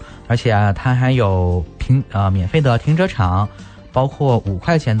秀。而且它还有免费的停车场，包括5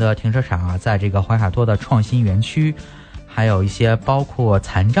块钱的停车场在这个怀卡托的创新园区，还有一些包括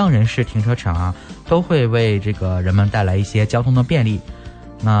残障人士停车场都会为这个人们带来一些交通的便利。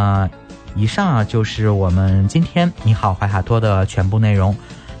那以上就是我们今天你好怀卡托的全部内容。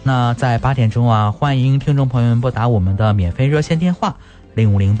那在8点钟欢迎听众朋友们拨打我们的免费热线电话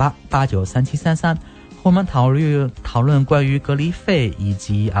0508893733，和我们讨论关于隔离费以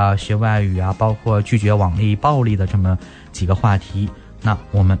及学外语包括拒绝网络暴力的这么几个话题。那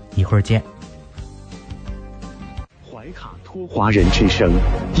我们一会儿见。怀卡托华人之声，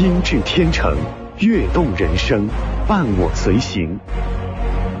音质天成，悦动人生，伴我随行。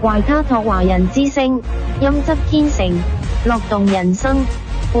懷卡托華人之聲，音質天成，樂動人生，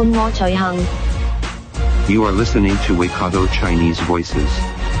伴我隨行。You are listening to Waikato Chinese Voices.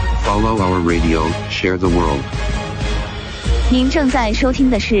 Follow our radio, share the world. 您正在收听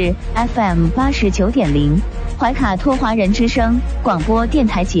的是 FM 89.0怀卡托华人之声广播电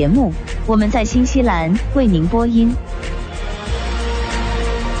台节目，我们在新西兰为您播音。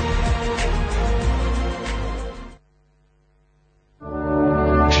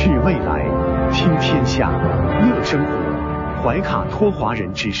是未来，听天下，乐生活。怀卡托华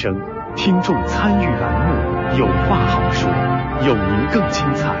人之声听众参与栏目，有话好说，有您更精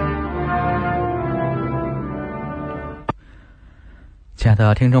彩。亲爱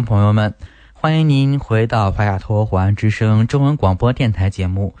的听众朋友们，欢迎您回到怀卡托华人之声中文广播电台节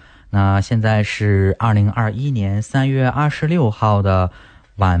目。那现在是2021年3月26号的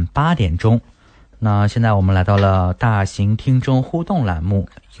晚8点钟。那现在我们来到了大型听众互动栏目，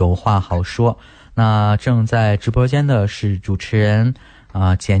有话好说。那正在直播间的是主持人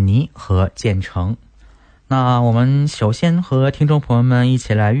简妮和建成。那我们首先和听众朋友们一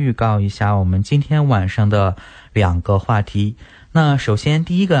起来预告一下我们今天晚上的2个话题。那首先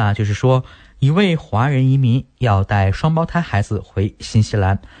第一个就是说，一位华人移民要带双胞胎孩子回新西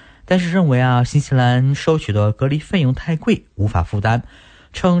兰，但是认为新西兰收取的隔离费用太贵，无法负担，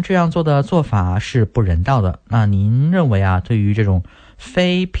称这样做法是不人道的。那您认为对于这种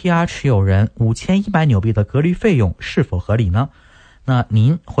非 PR 持有人5100纽币的隔离费用是否合理呢？那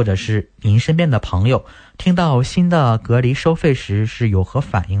您或者是您身边的朋友听到新的隔离收费时是有何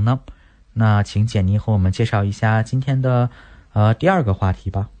反应呢？那请简妮和我们介绍一下今天的第2个话题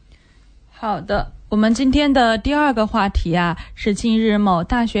吧。好的，我们今天的第2个话题是近日某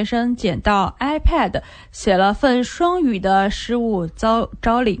大学生捡到 iPad 写了份双语的失误招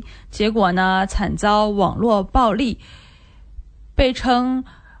领，结果呢惨遭网络暴力，被称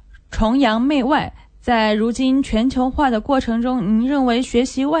崇洋媚外。在如今全球化的过程中，您认为学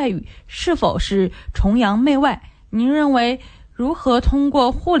习外语是否是崇洋媚外？您认为如何通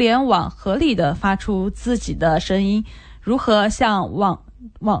过互联网合理的发出自己的声音？如何向网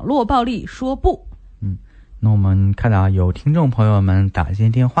络暴力说不？那我们看到有听众朋友们打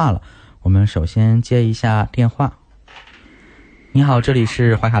进电话了，我们首先接一下电话。你好，这里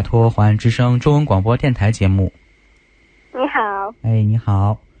是怀卡托华人之声中文广播电台节目。你好。你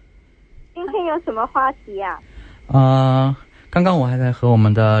好。今天有什么话题呀？刚刚我还在和我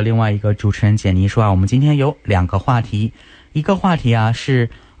们的另外一个主持人简妮说我们今天有2个话题。一个话题是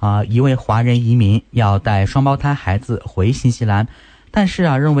一位华人移民要带双胞胎孩子回新西兰，但是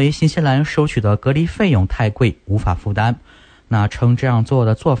认为新西兰收取的隔离费用太贵，无法负担，那称这样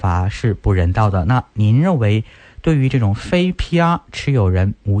做法是不人道的。那您认为对于这种非 PR 持有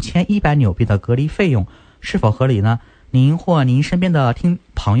人5100纽币的隔离费用是否合理呢？您或您身边的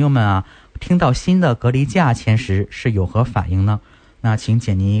朋友们听到新的隔离价钱时是有何反应呢？那请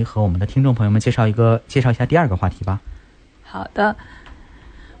简妮和我们的听众朋友们介绍一下第2个话题吧。好的，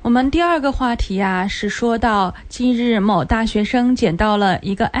我们第2个话题是说到近日某大学生捡到了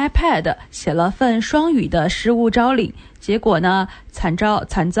一个 iPad， 写了份双语的失误招领，结果呢惨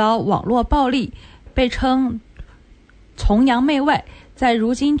遭网络暴力，被称崇洋媚外。在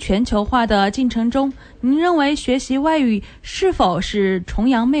如今全球化的进程中，您认为学习外语是否是崇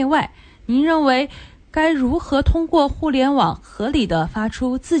洋媚外？您认为该如何通过互联网合理的发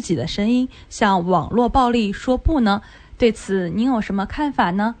出自己的声音，向网络暴力说不呢？对此您有什么看法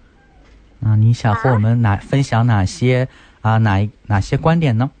呢？你想和我们分享哪些观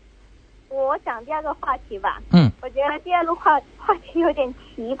点呢？我讲第2个话题吧。我觉得第2个话题有点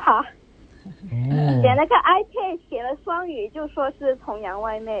奇葩。写了个 iPad 写了双语就说是崇洋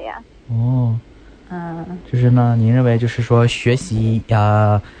媚外就是呢，您认为就是说学习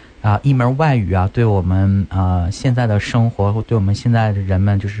一门外语对我们现在的生活或对我们现在的人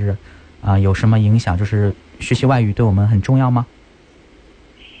们就是有什么影响？就是学习外语对我们很重要吗？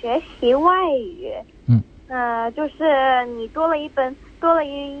学习外语就是你多了一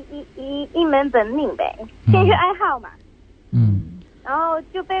门本领呗，兴趣爱好嘛。然后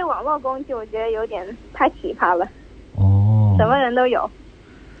就被网络攻击，我觉得有点太奇葩了。什么人都有。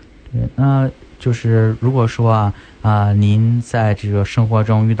对，那就是如果说您在这个生活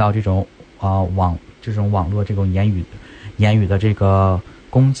中遇到这种网络这种言语的这个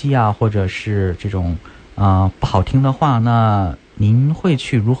攻击或者是这种不好听的话，那您会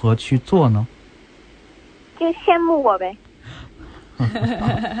如何去做呢？就羡慕我呗。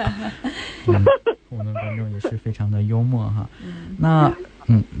我们观众也是非常的幽默哈。那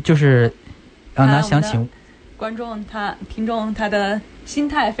就是那想请听众他的心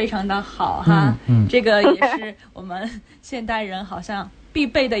态非常的好哈。这个也是我们现代人好像必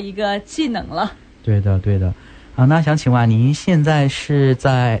备的一个技能了。对的那想请问您现在是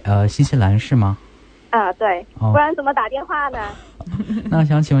在新西兰是吗？对，不然怎么打电话呢？那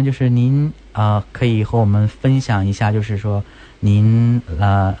想请问就是您可以和我们分享一下，就是说您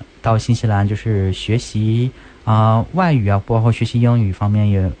到新西兰就是学习外语啊，包括学习英语方面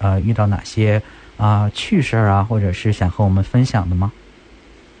也遇到哪些趣事啊，或者是想和我们分享的吗？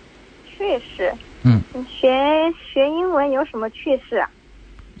趣事？学英文有什么趣事啊？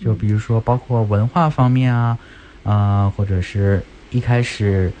就比如说包括文化方面或者是一开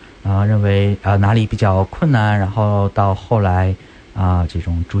始认为哪里比较困难，然后到后来这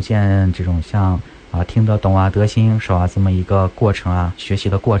种逐渐这种像听得懂得心应手这么一个过程学习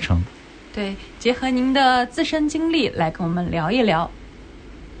的过程。对，结合您的自身经历来跟我们聊一聊。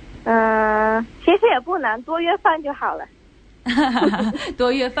其实也不难，多约饭就好了。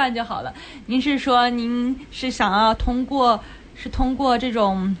多约饭就好了。您是说您是想要通过这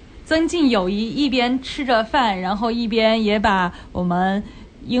种增进友谊，一边吃着饭，然后一边也把我们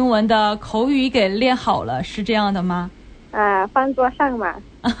英文的口语给练好了，是这样的吗？饭桌上嘛。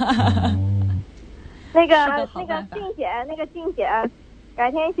那个静姐，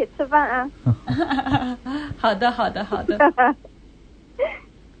改天一起吃饭啊。好的。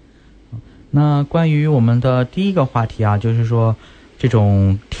那关于我们的第一个话题就是说这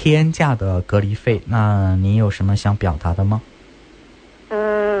种天价的隔离费，那您有什么想表达的吗？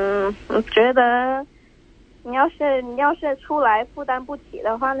我觉得你要是出来负担不起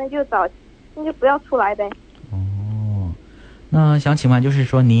的话，那就不要出来呗。那想请问就是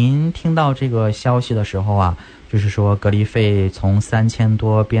说您听到这个消息的时候就是说隔离费从3000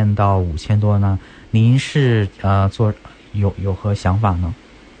多变到5000多呢，您是有何想法呢？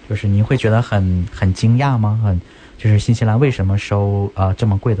就是您会觉得很惊讶吗？就是新西兰为什么收这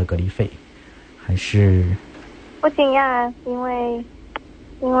么贵的隔离费？还是不惊讶，因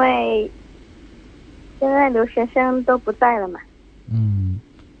为现在留学生都不在了嘛。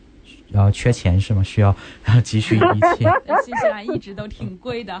缺钱是吗？需要急需一切。新西兰一直都挺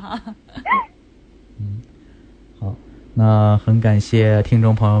贵的哈。好，那很感谢听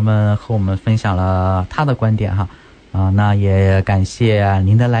众朋友们和我们分享了他的观点哈。那也感谢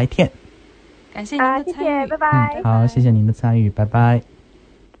您的来电，感谢您的参与，谢谢，拜拜。好，谢谢您的参与，拜拜。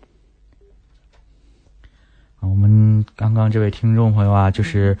我们刚刚这位听众朋友就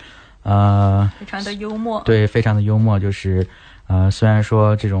是非常的幽默，对，非常的幽默，就是虽然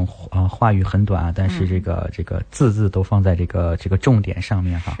说这种话语很短但是这个字都放在这个重点上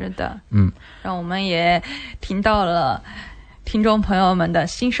面哈。是的，让我们也听到了听众朋友们的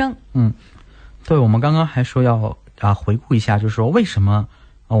心声。对，我们刚刚还说要回顾一下，就是说为什么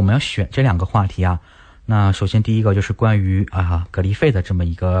我们要选这两个话题那首先第一个就是关于隔离费的这么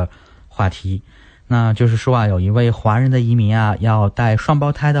一个话题。那就是说有一位华人的移民要带双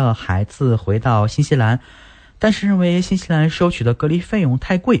胞胎的孩子回到新西兰，但是认为新西兰收取的隔离费用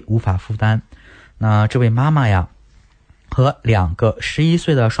太贵，无法负担。那这位妈妈和2个11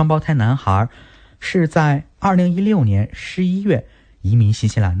岁的双胞胎男孩是在2016年11月移民新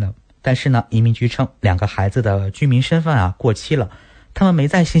西兰的，但是呢，移民局称2个孩子的居民身份过期了，他们没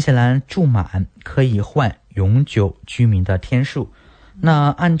在新西兰住满可以换永久居民的天数。那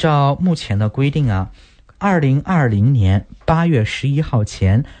按照目前的规定2020年8月11号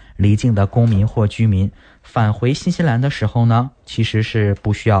前离境的公民或居民返回新西兰的时候呢，其实是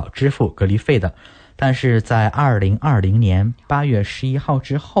不需要支付隔离费的，但是在2020年8月11号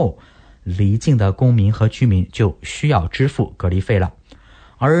之后，离境的公民和居民就需要支付隔离费了。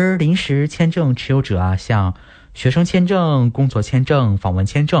而临时签证持有者像学生签证、工作签证、访问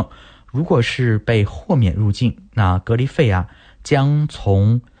签证，如果是被豁免入境，那隔离费将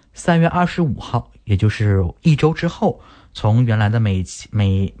从3月25号，也就是1周之后，从原来的每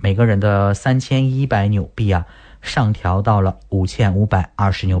个人的3100纽币上调到了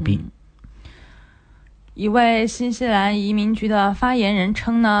5520纽币。一位新西兰移民局的发言人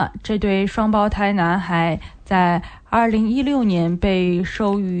称呢，这对双胞胎男孩在2016年被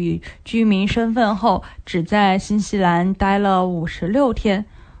授予居民身份后，只在新西兰待了56天，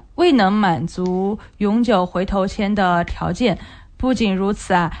未能满足永久回头签的条件。不仅如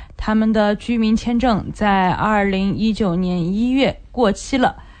此他们的居民签证在2019年1月过期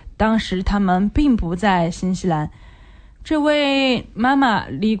了，当时他们并不在新西兰。这位妈妈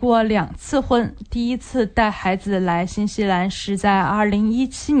离过2次婚，第一次带孩子来新西兰是在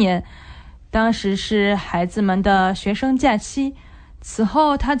2017年，当时是孩子们的学生假期。此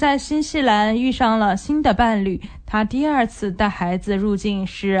后他在新西兰遇上了新的伴侣，他第二次带孩子入境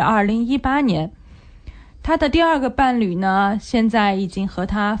是2018年。他的第二个伴侣呢，现在已经和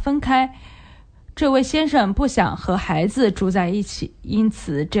他分开。这位先生不想和孩子住在一起，因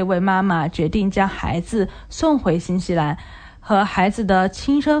此这位妈妈决定将孩子送回新西兰，和孩子的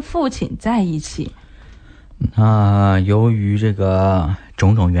亲生父亲在一起。由于这个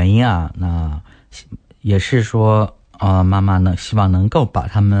种种原因啊，那也是说妈妈呢希望能够把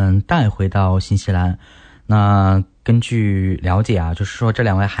他们带回到新西兰。那根据了解啊，就是说这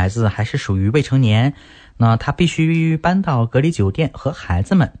两位孩子还是属于未成年，那他必须搬到隔离酒店和孩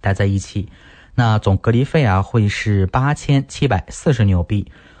子们待在一起。那总隔离费啊会是8740纽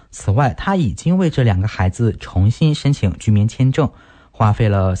币。此外，他已经为这两个孩子重新申请居民签证，花费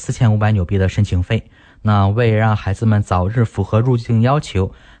了4500纽币的申请费。那为让孩子们早日符合入境要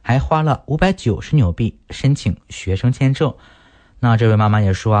求，还花了590纽币申请学生签证。那这位妈妈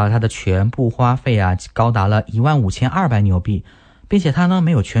也说啊，她的全部花费啊高达了15200纽币，并且她呢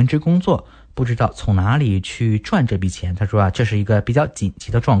没有全职工作，不知道从哪里去赚这笔钱。她说啊，这是一个比较紧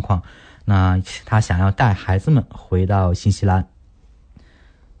急的状况。那她想要带孩子们回到新西兰。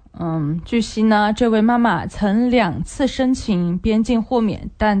据悉呢，这位妈妈曾2次申请边境豁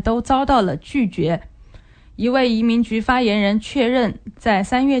免，但都遭到了拒绝。一位移民局发言人确认，在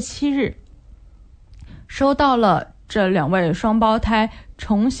3月7日收到了这两位双胞胎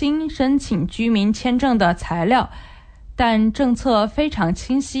重新申请居民签证的材料，但政策非常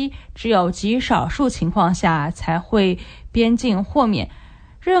清晰，只有极少数情况下才会边境豁免。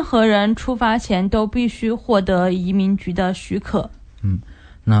任何人出发前都必须获得移民局的许可。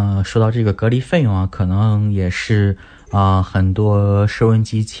那说到这个隔离费用啊，可能也是很多收音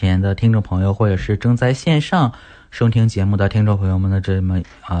机前的听众朋友，或者是正在线上收听节目的听众朋友们的这么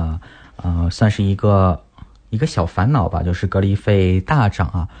算是一个小烦恼吧，就是隔离费大涨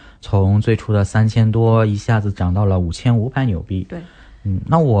啊，从最初的3000多一下子涨到了5500纽币。对，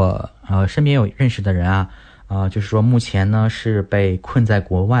那我身边有认识的人啊，就是说目前呢是被困在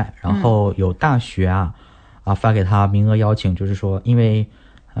国外，然后有大学发给他名额邀请，就是说因为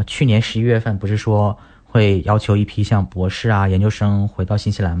去年11月份不是说会要求一批像博士研究生回到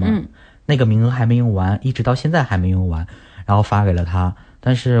新西兰吗？那个名额还没用完，一直到现在还没用完，然后发给了他。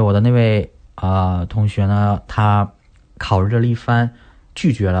但是我的那位同学呢，他考虑了一番，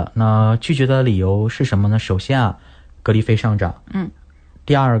拒绝了。那拒绝的理由是什么呢？首先隔离费上涨。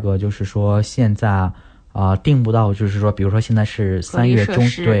第二个就是说现在定不到，就是说比如说现在是3月中，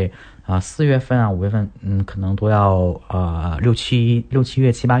对4月份5月份可能都要6、7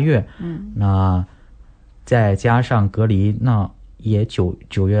月7、8月。那再加上隔离，那也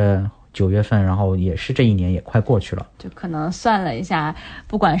9月份，然后也是这一年也快过去了，就可能算了一下，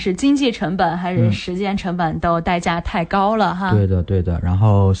不管是经济成本还是时间成本，都代价太高了哈。对的。然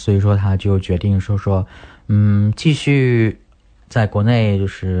后所以说他就决定说继续在国内就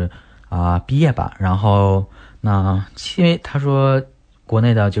是毕业吧。然后那因为他说国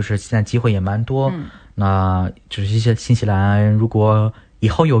内的就是现在机会也蛮多，那就是一些新西兰如果以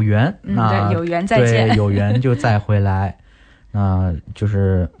后有缘，那有缘再见，对，有缘就再回来。那就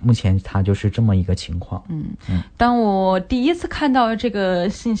是目前它就是这么一个情况。当我第一次看到这个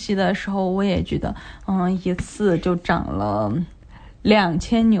信息的时候，我也觉得一次就涨了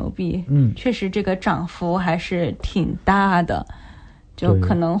2000纽币。确实这个涨幅还是挺大的，就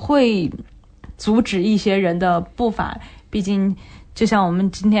可能会阻止一些人的步伐。毕竟就像我们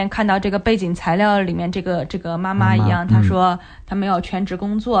今天看到这个背景材料里面这个妈妈一样，她说她没有全职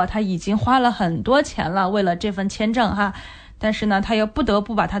工作，她已经花了很多钱了，为了这份签证哈。但是呢，她又不得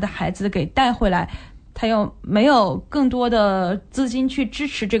不把她的孩子给带回来，她又没有更多的资金去支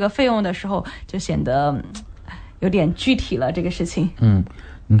持这个费用的时候，就显得有点具体了这个事情。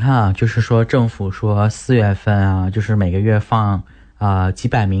你看就是说政府说4月份就是每个月放几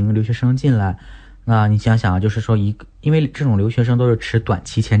百名留学生进来。那你想想就是说因为这种留学生都是持短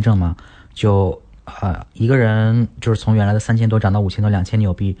期签证嘛，就一个人就是从原来的3000多涨到5000多2000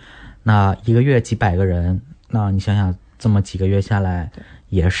纽币，那一个月几百个人，那你想想这么几个月下来，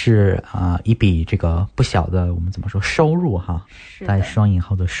也是一笔这个不小的我们怎么说收入哈，带双引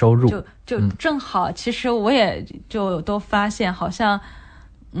号的收入。就正好，其实我也就都发现好像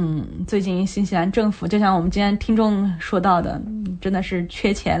最近新西兰政府就像我们今天听众说到的，真的是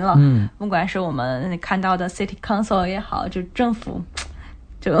缺钱了。不管是我们看到的 City Council 也好，就政府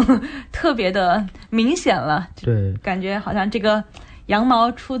就特别的明显了。对，感觉好像这个羊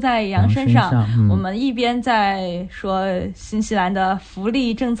毛出在羊身上。我们一边在说新西兰的福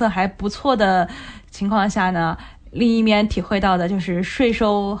利政策还不错的情况下呢，另一面体会到的就是税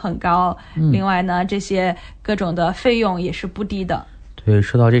收很高，另外呢这些各种的费用也是不低的。对，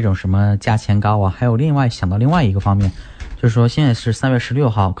说到这种什么价钱高啊，还有想到另外一个方面，就是说现在是3月16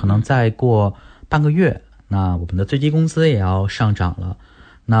号，可能再过半个月，那我们的最低工资也要上涨了。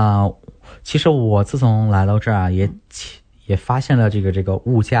那其实我自从来到这儿啊，也发现了这个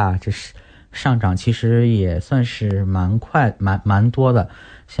物价这是上涨，其实也算是蛮多的。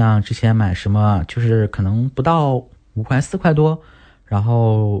像之前买什么就是可能不到5块4块多，然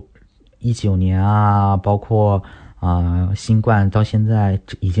后19年啊，包括新冠到现在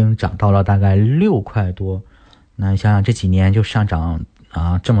已经涨到了大概6块多。那你想想这几年就上涨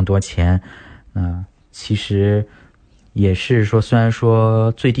这么多钱，那其实也是说，虽然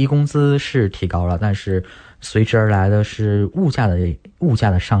说最低工资是提高了，但是随之而来的是物价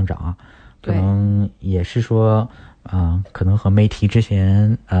的上涨啊，可能也是说可能和没提之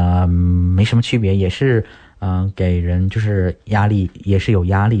前没什么区别，也是给人就是压力，也是有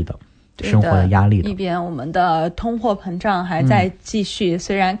压力的，生活的压力的。一边我们的通货膨胀还在继续，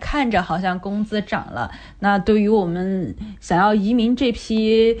虽然看着好像工资涨了，那对于我们想要移民这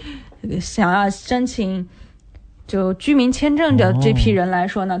批想要申请就居民签证的这批人来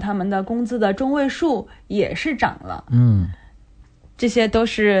说呢，他们的工资的中位数也是涨了。这些都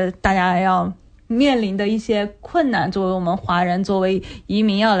是大家要面临的一些困难。作为我们华人，作为移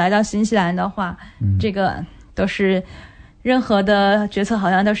民要来到新西兰的话，这个都是任何的决策好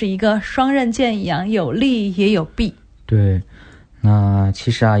像都是一个双刃剑一样，有利也有弊。对，那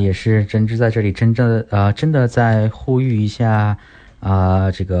其实也是真的在这里真的在呼吁一下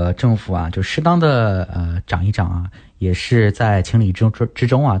这个政府就适当的涨一涨也是在情理之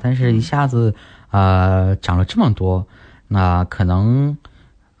中但是一下子涨了这么多，那可能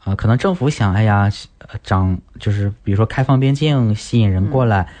政府想涨，就是比如说开放边境吸引人过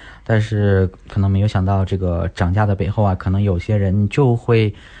来，但是可能没有想到这个涨价的背后可能有些人就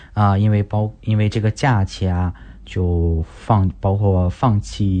会因为这个假期就包括放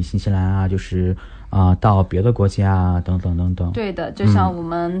弃新西兰就是到别的国家等等等等。对的，就像我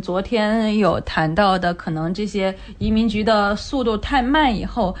们昨天有谈到的，可能这些移民局的速度太慢以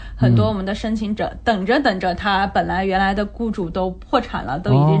后，很多我们的申请者等着他本来原来的雇主都破产了，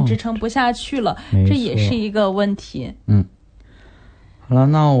都已经支撑不下去了，这也是一个问题。好了，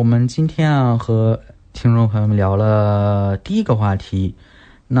那我们今天和听众朋友们聊了第一个话题，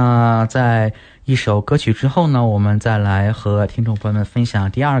那在一首歌曲之后呢，我们再来和听众朋友们分享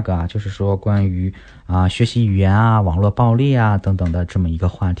第二个就是说关于学习语言网络暴力等等的这么一个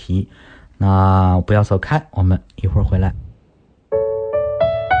话题。那不要走开，我们一会儿回来。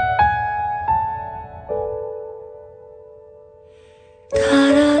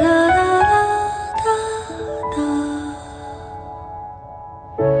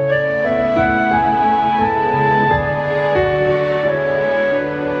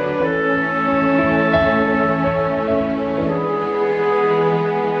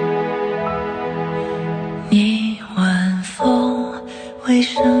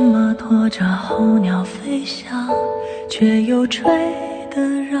却又吹得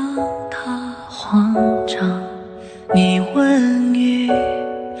让它慌张。你问雨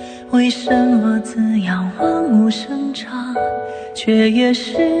为什么滋养万物生长，却也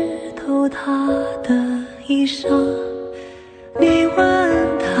湿透它的衣裳。你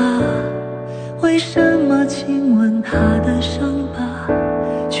问他为什么亲吻他的伤疤，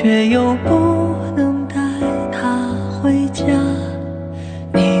却又不能带他回家。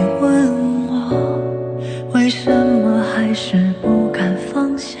你问我为什么还是不敢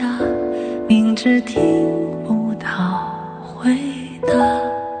放下，明知听不到回答。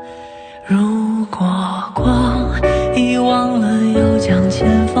如果光遗忘了要将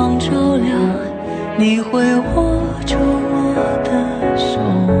前方照亮，你会握住我的手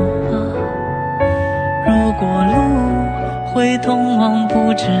吗？如果路会通往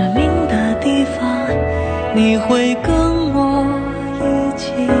不知名的地方，你会跟我一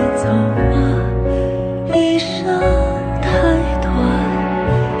起走吗？一生太短，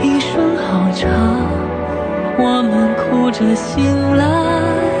一瞬好长，我们哭着醒来，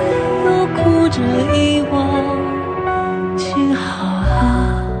又哭着遗忘。幸好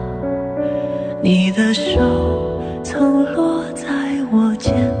啊，你的手曾落在我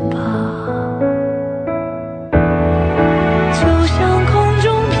肩膀。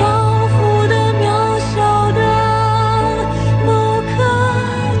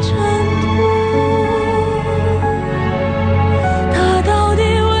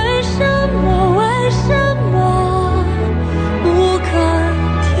不可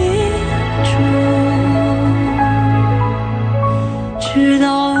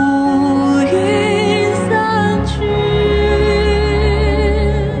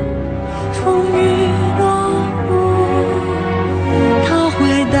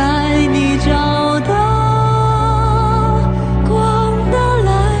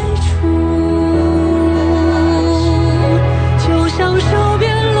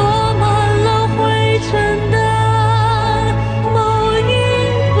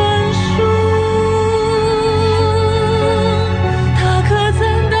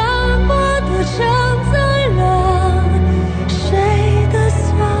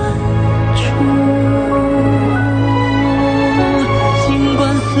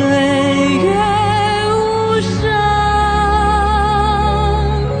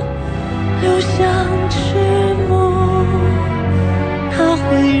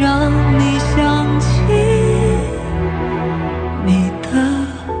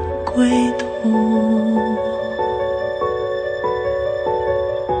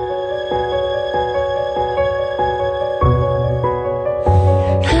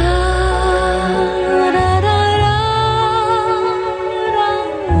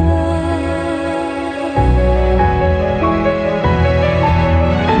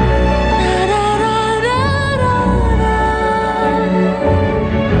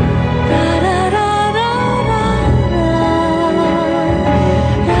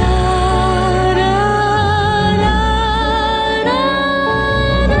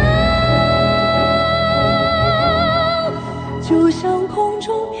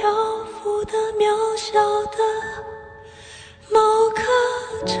的渺小的某颗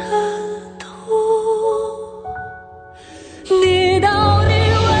尘土。你到底为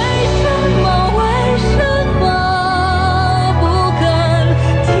什么不肯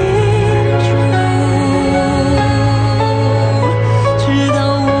停住，直到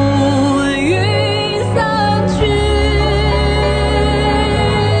乌云散去，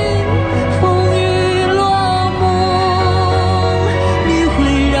风雨落幕，你会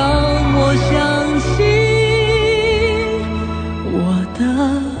让我相信我的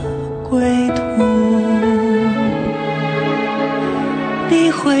归途，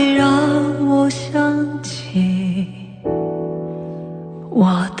你会让我想起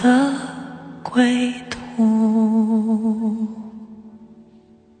我的归途。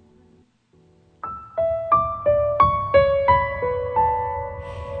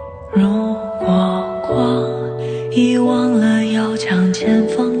如果光遗忘了要将前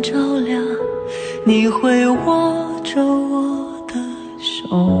方照亮，你会握着我的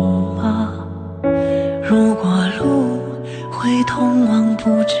手吗？如果路会通往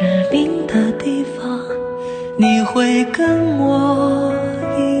不知名的地方，你会跟我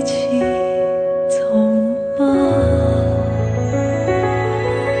一起走吗？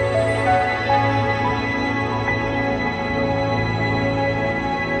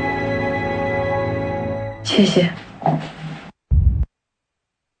谢谢。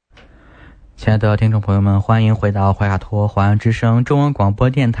亲爱的听众朋友们，欢迎回到怀卡托华人之声中文广播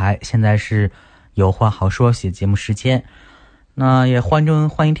电台，现在是有话好说写节目时间。那也欢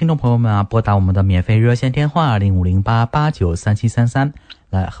迎听众朋友们拨打我们的免费热线电话0508893733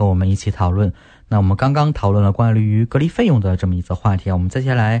来和我们一起讨论。那我们刚刚讨论了关于隔离费用的这么一则话题我们接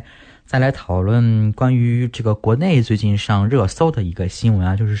下来再来讨论关于这个国内最近上热搜的一个新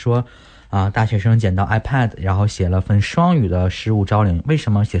闻就是说大学生捡到 iPad 然后写了份双语的失物招领。为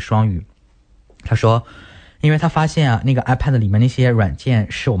什么写双语？他说因为他发现那个 iPad 里面那些软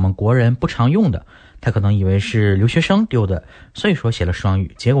件是我们国人不常用的，他可能以为是留学生丢的，所以说写了双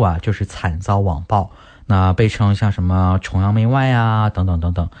语，结果就是惨遭网暴，那被称像什么崇洋媚外等等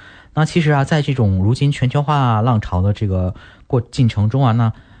等等。那其实在这种如今全球化浪潮的这个进程中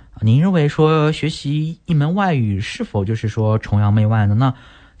那您认为说学习一门外语是否就是说崇洋媚外呢？那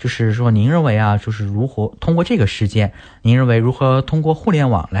就是说您认为就是如何通过这个事件，您认为如何通过互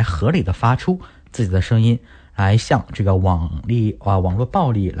联网来合理的发出自己的声音，来向这个网络暴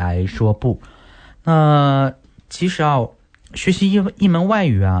力来说不？那其实学习一门外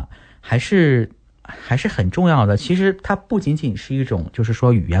语还是很重要的。其实它不仅仅是一种就是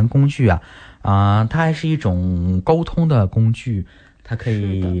说语言工具它还是一种沟通的工具，它可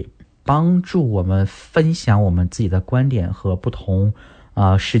以帮助我们分享我们自己的观点和不同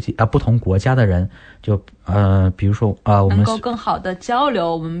不同国家的人，就比如说我们能够更好的交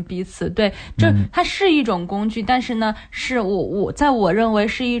流我们彼此。对，这它是一种工具，但是呢是我认为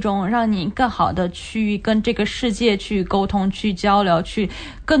是一种让你更好的去跟这个世界去沟通去交流，去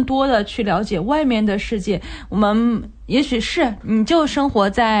更多的去了解外面的世界。我们也许是你就生活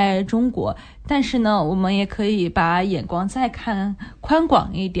在中国，但是呢我们也可以把眼光再看宽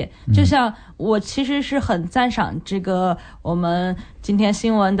广一点。就像我其实是很赞赏这个我们今天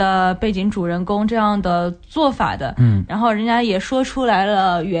新闻的背景主人公这样的做法的，然后人家也说出来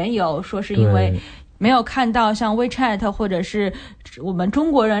了缘由，说是因为没有看到像 WeChat 或者是我们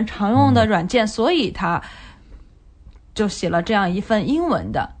中国人常用的软件，所以他就写了这样一份英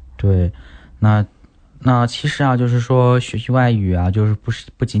文的。对，那其实就是说学习外语就是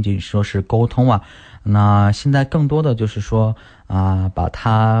不仅仅说是沟通那现在更多的就是说把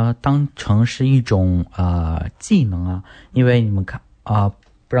它当成是一种技能因为你们看不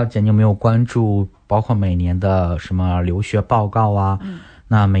知道姐你有没有关注包括每年的什么留学报告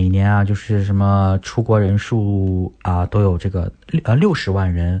那每年就是什么出国人数都有这个60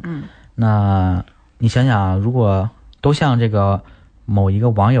万人。那你想想如果都像这个某一个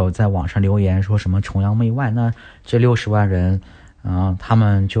网友在网上留言说什么崇洋媚外，那这60万人他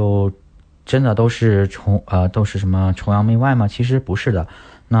们就真的都是什么崇洋媚外吗？其实不是的。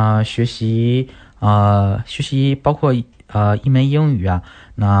那学习包括一门英语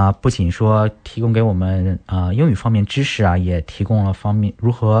那不仅说提供给我们英语方面知识也提供了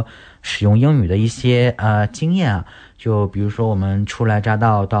如何使用英语的一些经验就比如说我们初来乍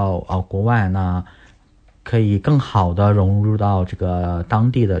到国外呢，可以更好的融入到这个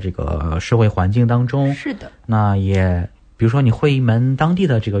当地的这个社会环境当中。是的。那也比如说你会一门当地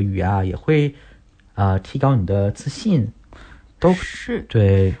的这个语也会提高你的自信。都是。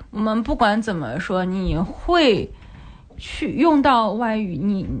对。我们不管怎么说，你会去用到外语，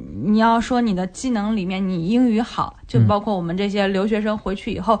你要说你的技能里面你英语好，就包括我们这些留学生回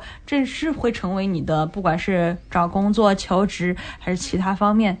去以后，这是会成为你的不管是找工作求职还是其他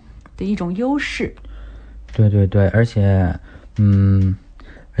方面的一种优势。对对对，而且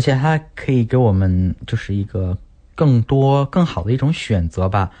它可以给我们就是一个更多更好的一种选择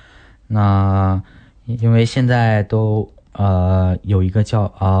吧。那因为现在都有一个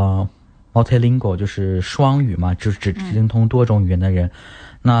叫multilingual， 就是双语嘛，就是只精通多种语言的人。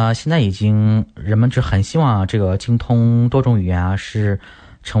那现在人们就很希望这个精通多种语言啊，是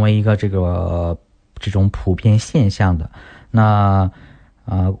成为一个这种普遍现象的。那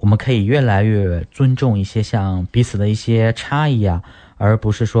我们可以越来越尊重一些像彼此的一些差异啊，而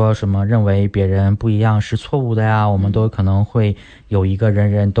不是说什么认为别人不一样是错误的呀。我们都可能会有一个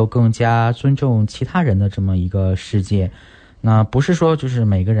人人都更加尊重其他人的这么一个世界。那不是说就是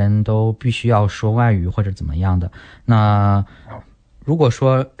每个人都必须要说外语或者怎么样的。那如果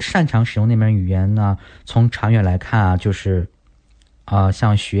说擅长使用那门语言呢，从长远来看啊，就是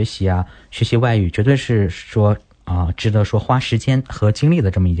像学习外语绝对是说值得说花时间和精力的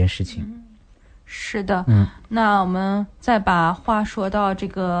这么一件事情。是的，那我们再把话说到这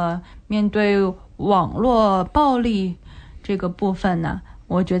个面对网络暴力这个部分呢，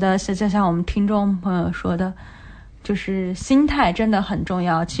我觉得就像我们听众朋友说的，就是心态真的很重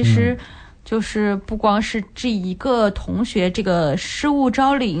要。其实就是不光是这一个同学这个失物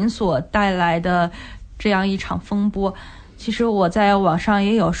招领所带来的这样一场风波，其实我在网上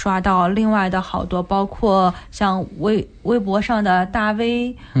也有刷到另外的好多，包括像微博上的大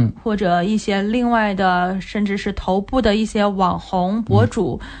V，或者一些另外的甚至是头部的一些网红博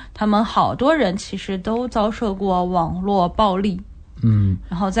主，他们好多人其实都遭受过网络暴力。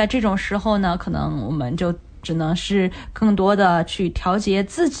然后在这种时候呢，可能我们就只能是更多的去调节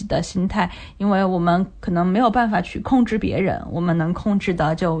自己的心态，因为我们可能没有办法去控制别人，我们能控制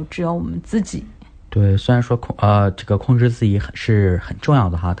的就只有我们自己。对，虽然说这个控制自己是很重要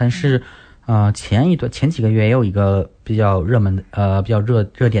的哈，但是前几个月也有一个比较热门的比较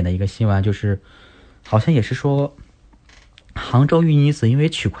热点的一个新闻，就是好像也是说杭州一女子因为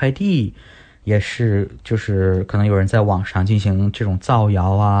取快递，也是就是可能有人在网上进行这种造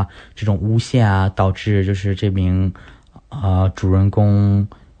谣啊，这种诬陷啊，导致就是这名主人公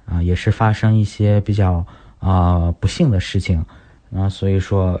也是发生一些比较不幸的事情。所以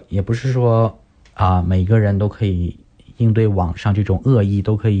说也不是说每个人都可以应对网上这种恶意，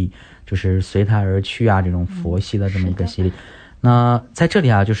都可以就是随它而去啊，这种佛系的这么一个洗礼。那在这里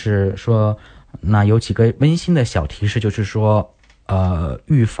就是说，那有几个温馨的小提示，就是说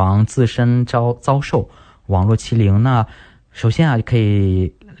预防自身遭受网络欺凌呢，首先可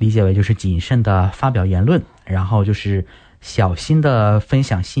以理解为就是谨慎的发表言论，然后就是小心的分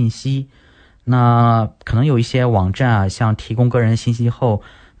享信息。那可能有一些网站像提供个人信息后，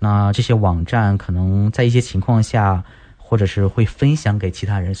那这些网站可能在一些情况下或者是会分享给其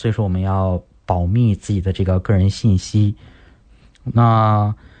他人，所以说我们要保密自己的这个个人信息。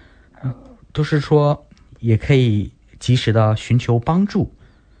那就是说也可以及时的寻求帮助。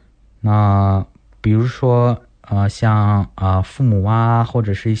那比如说像父母或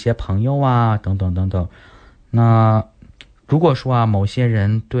者是一些朋友等等等等。那如果说某些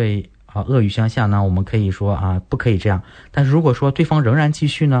人对恶语相向呢，我们可以说不可以这样。但是如果说对方仍然继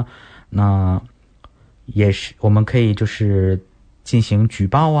续呢，那也是我们可以就是进行举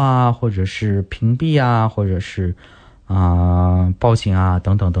报或者是屏蔽或者是报警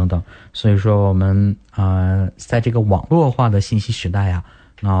等等等等。所以说我们在这个网络化的信息时代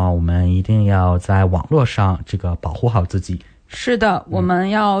那我们一定要在网络上这个保护好自己。是的，我们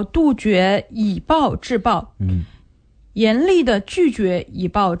要杜绝以暴制暴，严厉的拒绝以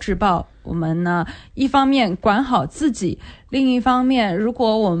暴制暴。我们呢，一方面管好自己，另一方面，如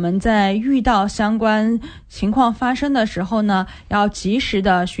果我们在遇到相关情况发生的时候呢，要及时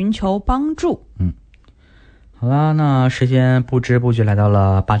的寻求帮助。好啦，那时间不知不觉来到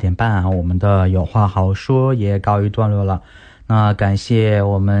了8点半我们的有话好说也告一段落了。那感谢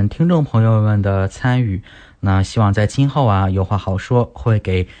我们听众朋友们的参与。那希望在今后有话好说会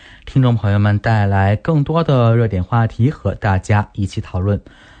给听众朋友们带来更多的热点话题和大家一起讨论。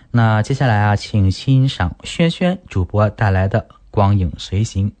那接下来请欣赏轩轩主播带来的光影随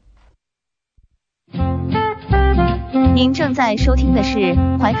行。您正在收听的是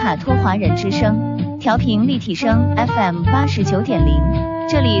怀卡托华人之声，调频立体声 FM 89.0，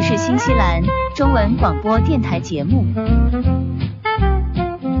这里是新西兰中文广播电台节目。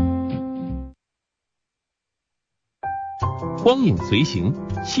光影随行，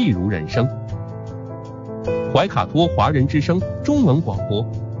戏如人生。怀卡托华人之声中文广播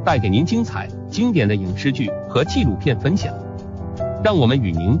带给您精彩经典的影视剧和纪录片分享。让我们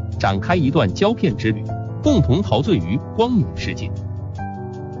与您展开一段胶片之旅，共同陶醉于光影世界。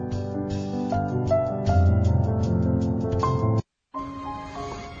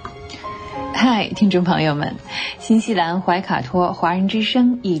嗨，听众朋友们，新西兰怀卡托华人之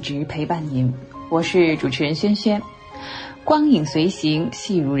声一直陪伴您，我是主持人轩轩。光影随行，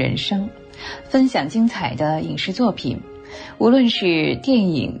戏如人生，分享精彩的影视作品，无论是电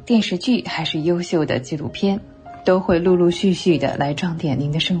影、电视剧还是优秀的纪录片，都会陆陆续续的来装点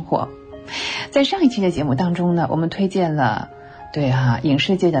您的生活。在上一期的节目当中呢，我们推荐了影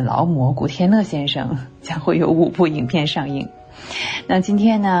视界的劳模古天乐先生将会有5部影片上映。那今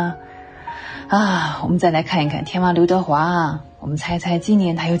天呢我们再来看一看天王刘德华我们猜猜今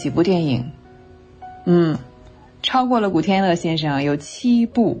年他有几部电影？超过了古天乐先生，有7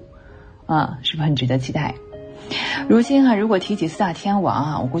部是不是很值得期待？如今如果提起4大天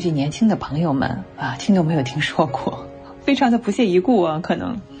王我估计年轻的朋友们听都没有听说过，非常的不屑一顾可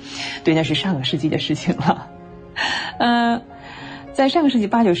能对，那是上个世纪的事情了。在上个世纪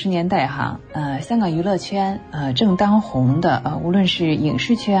80、90年代香港娱乐圈正当红的无论是影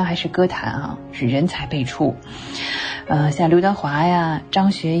视圈还是歌坛是人才辈出。像刘德华呀、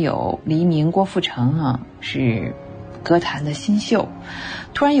张学友、黎明、郭富城是歌坛的新秀。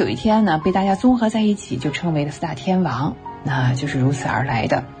突然有一天呢，被大家综合在一起，就称为了4大天王，那就是如此而来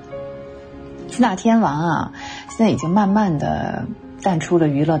的。4大天王现在已经慢慢的淡出了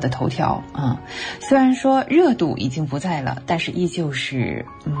娱乐的头条虽然说热度已经不在了，但是依旧是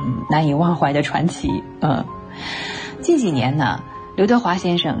难以忘怀的传奇。近几年呢，刘德华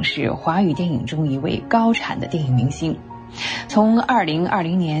先生是华语电影中一位高产的电影明星。从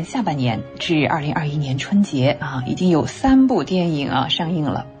2020年下半年至2021年春节已经有3部电影上映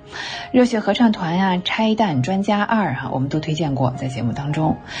了。热血合唱团拆弹专家2我们都推荐过在节目当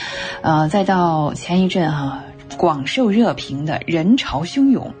中。再到前一阵广受热评的人潮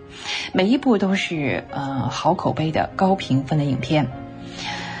汹涌，每一部都是好口碑的高评分的影片。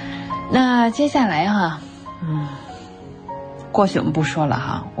那接下来过去我们不说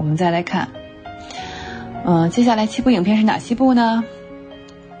了我们再来看接下来7部影片是哪7部呢？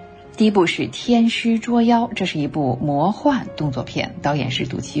第一部是《天师捉妖》，这是一部魔幻动作片，导演是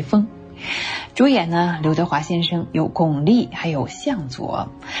杜琪峰，主演呢刘德华先生，有巩俐还有向佐。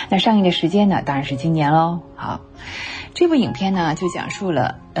那上映的时间呢当然是今年咯。好，这部影片呢就讲述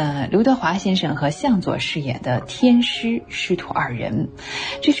了刘德华先生和向佐饰演的天师师徒2人。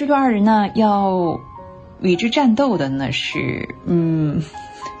这师徒2人呢要与之战斗的呢是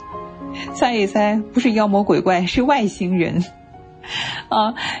猜一猜，不是妖魔鬼怪，是外星人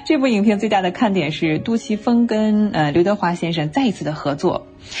这部影片最大的看点是杜琪峰跟刘德华先生再一次的合作。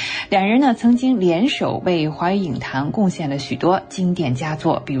两人呢曾经联手为华语影坛贡献了许多经典佳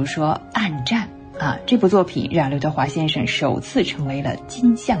作，比如说《暗战》这部作品让刘德华先生首次成为了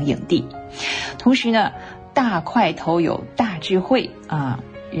金像影帝。同时呢，大块头有大智慧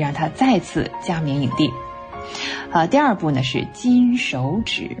让他再次加冕影帝。第2部呢是《金手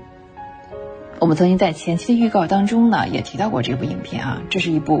指》。我们曾经在前期的预告当中呢也提到过这部影片这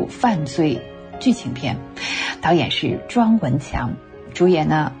是一部犯罪剧情片，导演是庄文强，主演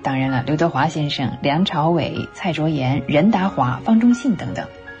呢当然了刘德华先生、梁朝伟、蔡卓妍、任达华、方中信等等。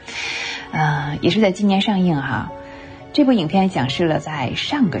也是在今年上映这部影片讲述了在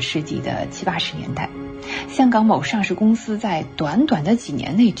上个世纪的70、80年代，香港某上市公司在短短的几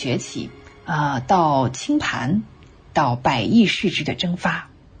年内崛起到清盘，到100亿市值的蒸发。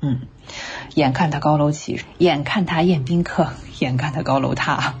眼看他高楼起，眼看他宴宾客，眼看他高楼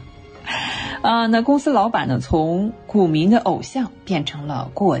塌。那公司老板呢，从股民的偶像变成了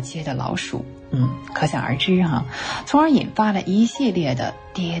过街的老鼠。可想而知从而引发了一系列的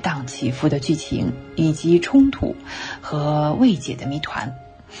跌宕起伏的剧情，以及冲突和未解的谜团。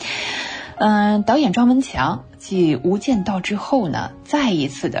导演庄文强继《无间道》之后呢，再一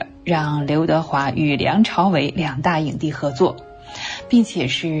次的让刘德华与梁朝伟2大影帝合作，并且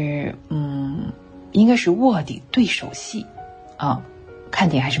是应该是卧底对手戏看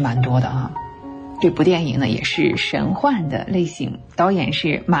点还是蛮多的这部电影呢也是神幻的类型，导演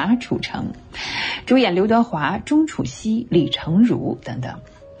是马楚成，主演刘德华、钟楚曦、李成儒等等。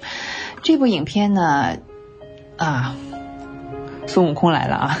这部影片呢孙悟空来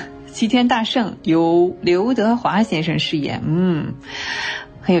了齐天大圣由刘德华先生饰演，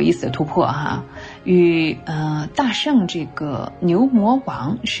很有意思的突破与大圣这个牛魔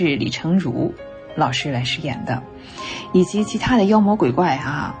王是李成儒老师来饰演的，以及其他的妖魔鬼怪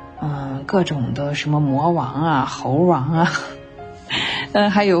各种的什么魔王猴王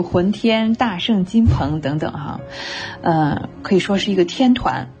还有浑天、大圣金鹏等等哈，可以说是一个天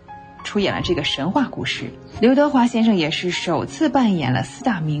团，出演了这个神话故事。刘德华先生也是首次扮演了四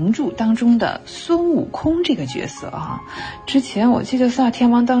大名著当中的孙悟空这个角色啊。之前我记得四大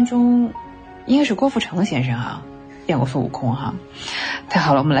天王当中，应该是郭富城先生啊演过孙悟空哈。太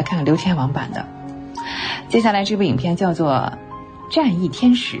好了，我们来看看刘天王版的。接下来这部影片叫做《战役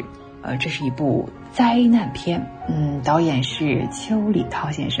天使》，这是一部灾难片，导演是邱礼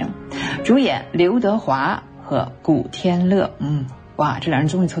涛先生，主演刘德华和古天乐，哇，这两人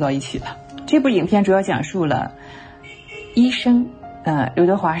终于凑到一起了。这部影片主要讲述了医生，刘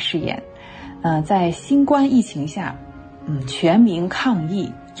德华饰演，在新冠疫情下，全民抗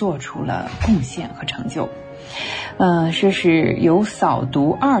疫做出了贡献和成就。这是由扫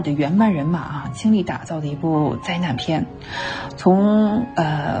毒2的原班人马啊倾力打造的一部灾难片，从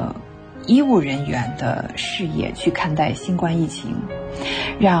医务人员的视野去看待新冠疫情，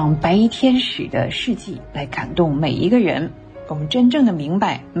让白衣天使的事迹来感动每一个人，我们真正的明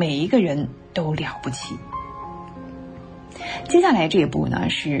白每一个人都了不起。接下来这一部呢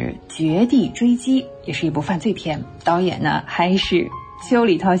是《绝地追击》，也是一部犯罪片，导演呢还是邱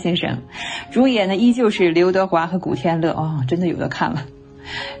礼涛先生，主演呢依旧是刘德华和古天乐，真的有的看了。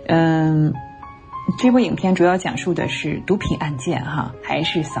这部影片主要讲述的是毒品案件哈，还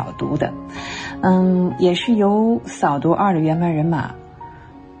是扫毒的，也是由扫毒2的原班人马，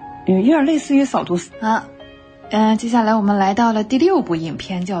有点类似于扫毒啊。接下来我们来到了第6部影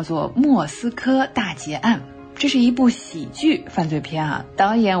片，叫做《莫斯科大劫案》，这是一部喜剧犯罪片啊。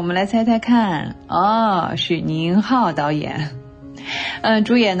导演我们来猜猜看，是宁浩导演。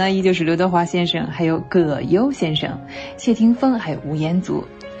主演呢依旧是刘德华先生，还有葛优先生、谢霆锋，还有吴彦祖。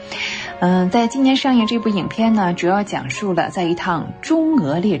在今年上映这部影片呢，主要讲述了在一趟中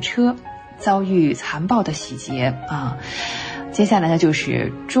俄列车遭遇残暴的洗劫啊。接下来呢就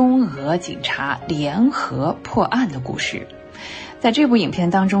是中俄警察联合破案的故事。在这部影片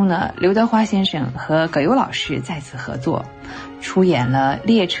当中呢，刘德华先生和葛优老师再次合作，出演了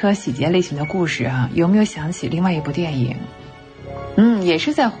列车洗劫类型的故事啊。有没有想起另外一部电影？也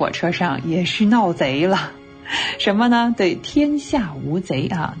是在火车上，也是闹贼了。什么呢？对，天下无贼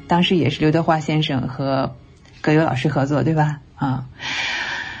啊，当时也是刘德华先生和葛优老师合作，对吧？好，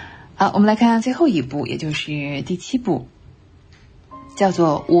我们来看最后一部，也就是第7部，叫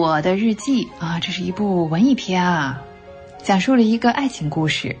做《我的日记》啊，这是一部文艺片啊，讲述了一个爱情故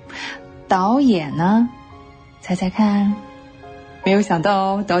事。导演呢，猜猜看？没有想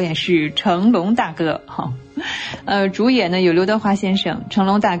到导演是成龙大哥哈。主演呢有刘德华先生、成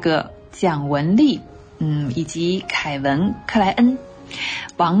龙大哥、蒋雯丽，以及凯文、克莱恩、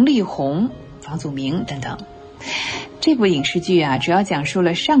王力宏、房祖名等等。这部影视剧啊，主要讲述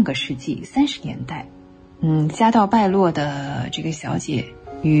了上个世纪30年代，家道败落的这个小姐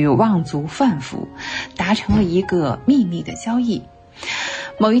与望族贩夫达成了一个秘密的交易。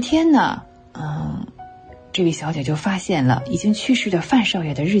某一天呢，这位小姐就发现了已经去世的范少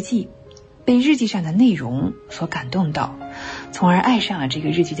爷的日记，被日记上的内容所感动到，从而爱上了这个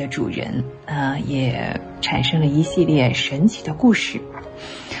日记的主人，也产生了一系列神奇的故事。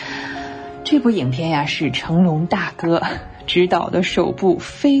这部影片呀是成龙大哥执导的首部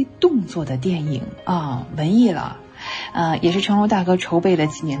非动作的电影啊，文艺了，也是成龙大哥筹备了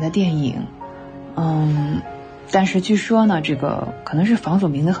几年的电影，但是据说呢，这个可能是房祖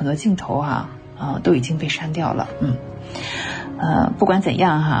名的很多镜头都已经被删掉了。不管怎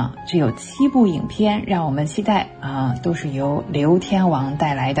样哈，这有7部影片让我们期待都是由刘天王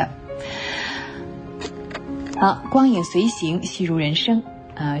带来的。好，光影随行，戏如人生。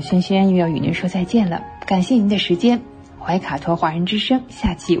轩轩又要与您说再见了，感谢您的时间。怀卡托华人之声，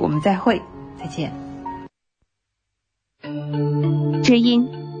下期我们再会，再见。知音、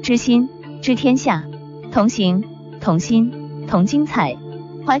知心、知天下，同行、同心、同精彩。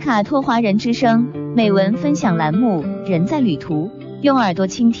怀卡托华人之声美文分享栏目，人在旅途，用耳朵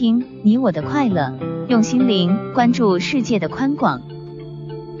倾听你我的快乐，用心灵关注世界的宽广。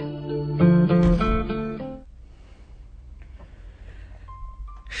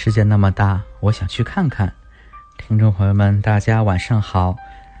世界那么大，我想去看看。听众朋友们，大家晚上好，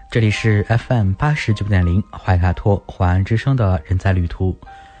这里是 FM 89.0怀卡托华人之声的人在旅途，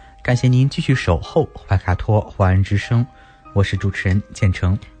感谢您继续守候怀卡托华人之声，我是主持人建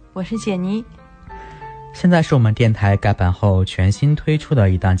成，我是简妮。现在是我们电台改版后全新推出的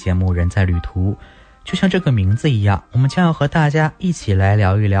一档节目《人在旅途》，就像这个名字一样，我们将要和大家一起来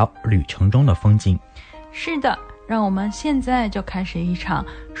聊一聊旅程中的风景。是的，让我们现在就开始一场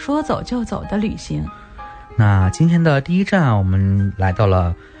说走就走的旅行。那今天的第一站，我们来到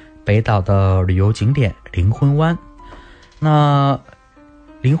了北岛的旅游景点灵魂湾。那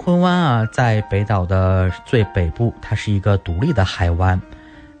灵魂湾啊，在北岛的最北部，它是一个独立的海湾。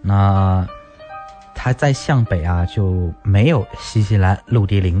那它再向北啊，就没有新西兰陆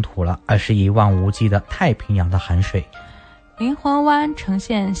地领土了，而是一望无际的太平洋的海水。灵魂湾呈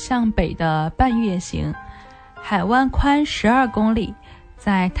现向北的半月形，海湾宽12公里，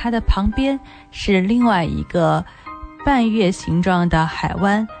在它的旁边是另外一个半月形状的海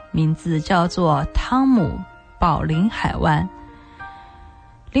湾，名字叫做汤姆堡林海湾。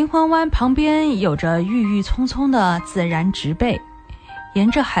灵魂湾旁边有着郁郁葱葱的自然植被，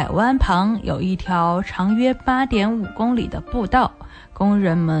沿着海湾旁有一条长约 8.5 公里的步道，供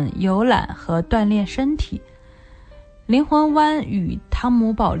人们游览和锻炼身体。灵魂湾与汤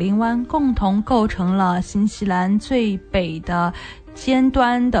姆堡林湾共同构成了新西兰最北的尖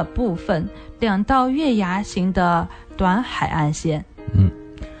端的部分，2道月牙形的短海岸线。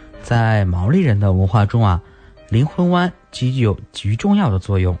在毛利人的文化中啊，灵魂湾具有极重要的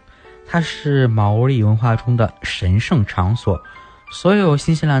作用，它是毛利文化中的神圣场所。所有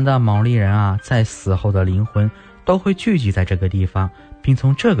新西兰的毛利人啊，在死后的灵魂都会聚集在这个地方，并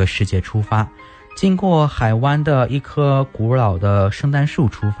从这个世界出发，经过海湾的一棵古老的圣诞树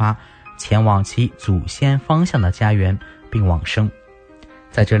出发，前往其祖先方向的家园，并往生。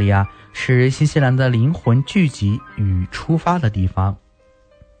在这里啊，是新西兰的灵魂聚集与出发的地方。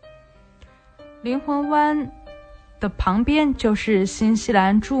灵魂湾的旁边就是新西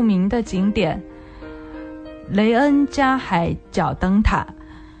兰著名的景点雷恩加海角灯塔。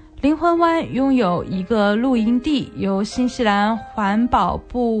灵魂湾拥有一个露营地，由新西兰环保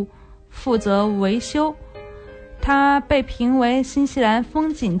部负责维修，它被评为新西兰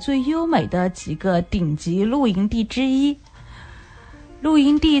风景最优美的几个顶级露营地之一。露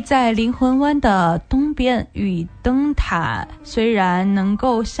营地在灵魂湾的东边，与灯塔虽然能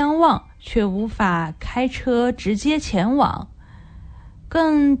够相望，却无法开车直接前往，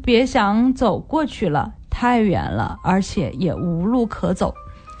更别想走过去了，太远了，而且也无路可走。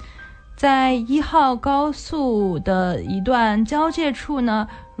在1号高速的一段交界处呢，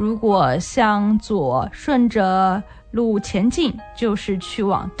如果向左顺着路前进，就是去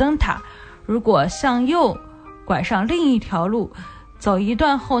往灯塔；如果向右拐上另一条路，走一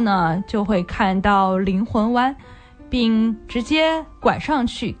段后呢，就会看到灵魂湾，并直接拐上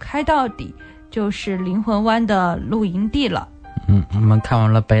去开到底，就是灵魂湾的露营地了。我们看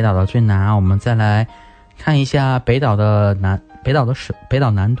完了北岛的最南，我们再来看一下北岛南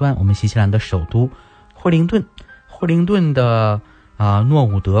端，我们新西兰的首都惠灵顿的诺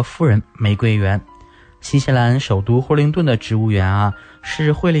伍德夫人玫瑰园。新西兰首都惠灵顿的植物园啊，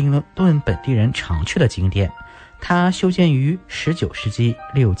是惠灵顿本地人常去的景点。它修建于19世纪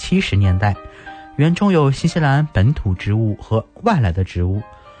60、70年代，园中有新西兰本土植物和外来的植物，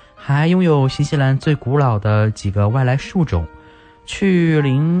还拥有新西兰最古老的几个外来树种。去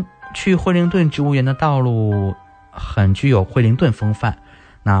惠灵顿植物园的道路很具有惠灵顿风范，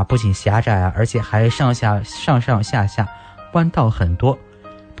那不仅狭窄啊，而且还上下弯道很多。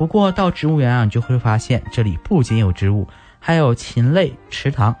不过到植物园啊，你就会发现这里不仅有植物，还有禽类、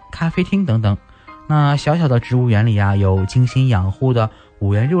池塘、咖啡厅等等。那小小的植物园里啊，有精心养护的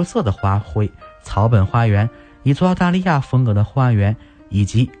5颜6色的花卉、草本花园，一座澳大利亚风格的花园，以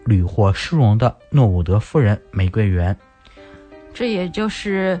及屡获殊荣的诺伍德夫人玫瑰园。这也就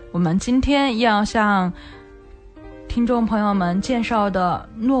是我们今天要向听众朋友们介绍的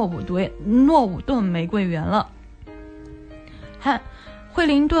诺伍顿玫瑰园了。惠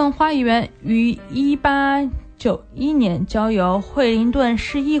灵顿花园于1891年交由惠灵顿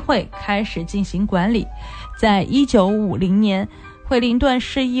市议会开始进行管理。在1950年，惠灵顿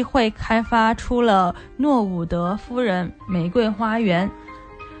市议会开发出了诺伍德夫人玫瑰花园。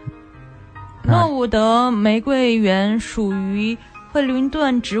诺伍德玫瑰园属于惠灵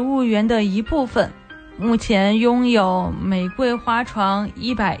顿植物园的一部分，目前拥有玫瑰花床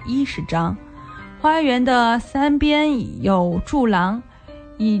110张。花园的3边有柱廊，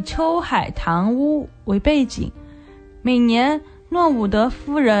以秋海棠屋为背景。每年诺伍德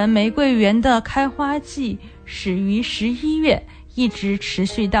夫人玫瑰园的开花季始于11月，一直持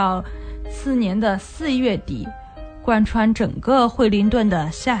续到次年的4月底，贯穿整个惠灵顿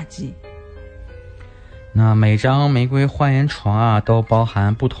的夏季。那每张玫瑰花园床啊，都包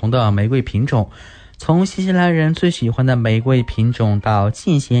含不同的玫瑰品种，从新西兰人最喜欢的玫瑰品种到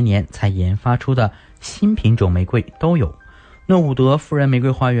近些年才研发出的新品种玫瑰都有。诺伍德夫人玫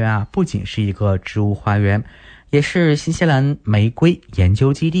瑰花园啊，不仅是一个植物花园，也是新西兰玫瑰研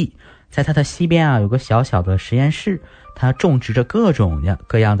究基地。在它的西边啊，有个小小的实验室，它种植着各种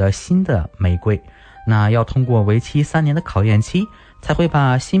各样的新的玫瑰。那要通过为期3年的考验期，才会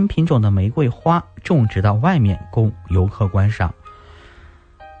把新品种的玫瑰花种植到外面供游客观赏。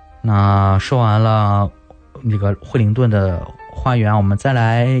那说完了这个惠灵顿的花园，我们再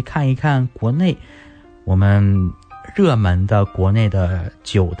来看一看国内我们热门的国内的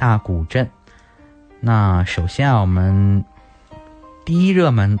9大古镇。那首先我们第一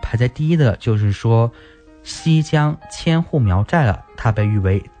热门排在第一的就是说西江千户苗寨了，它被誉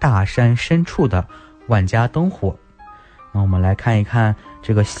为大山深处的万家灯火。那我们来看一看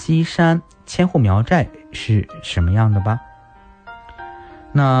这个西山千户苗寨是什么样的吧。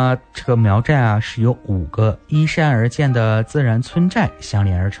那这个苗寨啊，是由5个依山而建的自然村寨相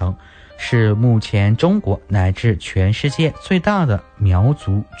连而成，是目前中国乃至全世界最大的苗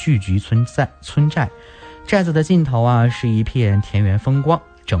族聚居村寨。寨子的尽头啊，是一片田园风光，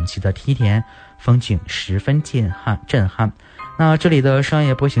整齐的梯田，风景十分震撼。那这里的商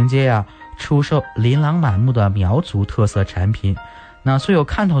业步行街啊，出售琳琅满目的苗族特色产品。那最有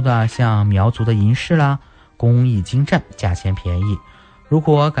看头的像苗族的银饰啦，工艺精湛，价钱便宜。如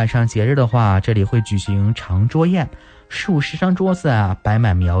果赶上节日的话，这里会举行长桌宴，数十张桌子啊，摆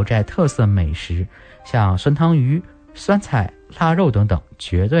满苗寨特色美食，像酸汤鱼、酸菜、腊肉等等，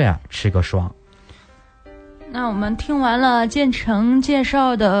绝对啊吃个爽。那我们听完了建成介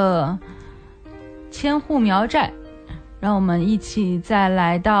绍的千户苗寨，让我们一起再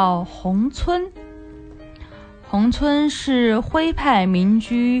来到宏村。宏村是徽派民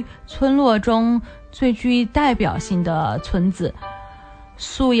居村落中最具代表性的村子，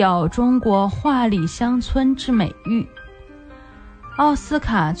素有中国画里乡村之美誉。奥斯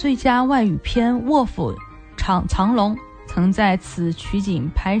卡最佳外语片《卧虎藏龙》曾在此取景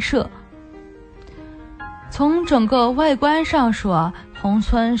拍摄。从整个外观上说，宏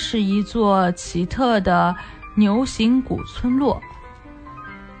村是一座奇特的牛形古村落。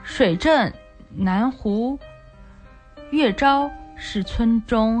水镇、南湖、月招是村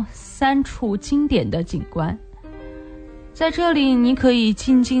中3处经典的景观。在这里，你可以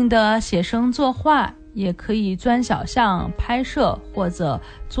静静地写生作画，也可以钻小巷拍摄，或者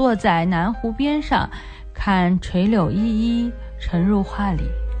坐在南湖边上看垂柳依依，沉入画里。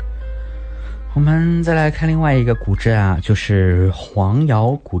我们再来看另外一个古镇啊，就是黄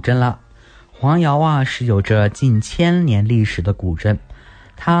窑古镇了。黄窑啊，是有着近1000年历史的古镇，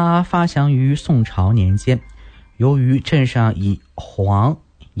它发祥于宋朝年间。由于镇上以黄、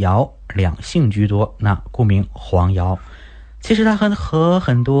窑2姓居多，那故名黄窑。其实它和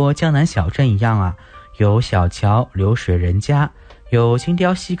很多江南小镇一样啊，有小桥流水人家，有精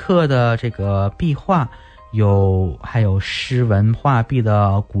雕细刻的这个壁画，还有诗文画壁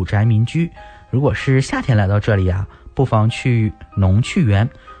的古宅民居。如果是夏天来到这里啊，不妨去农趣园，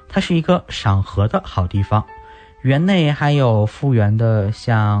它是一个赏荷的好地方。园内还有复原的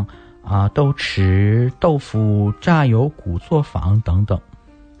像豆池、豆腐、榨油、古作坊等等。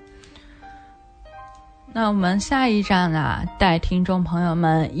那我们下一站啊，带听众朋友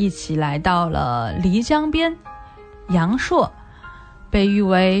们一起来到了漓江边。阳朔被誉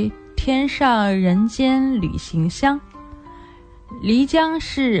为天上人间旅行乡。漓江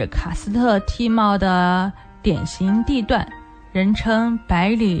是喀斯特地貌的典型地段，人称百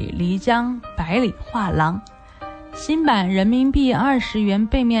里漓江、百里画廊。新版人民币20元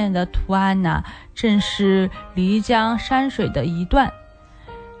背面的图案呢，正是漓江山水的一段。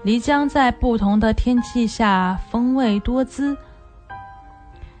漓江在不同的天气下风味多姿，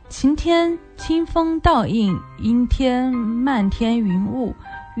晴天清风倒映，阴天漫天云雾，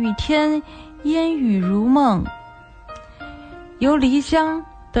雨天烟雨如梦。游漓江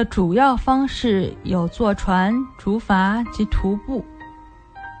的主要方式有坐船、竹筏及徒步。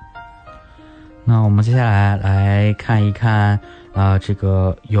那我们接下来看一看这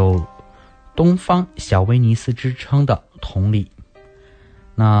个有东方小威尼斯之称的同里。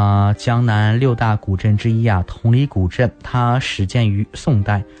那江南6大古镇之一啊，同里古镇，它始建于宋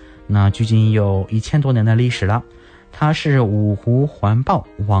代，那距今有1000多年的历史了。它是5湖环抱，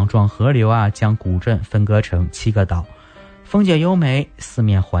网状河流啊，将古镇分割成7个岛，风景优美，四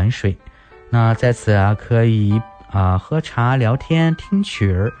面环水。那在此啊，可以喝茶聊天听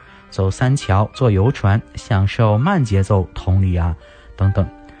曲儿，走3桥坐游船，享受慢节奏同里啊等等。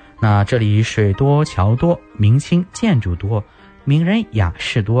那这里水多桥多，明清建筑多，名人雅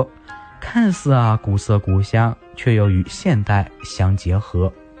士多，看似古色古香，却又与现代相结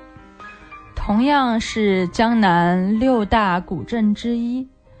合。同样是江南6大古镇之一，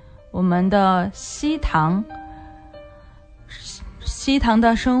我们的西塘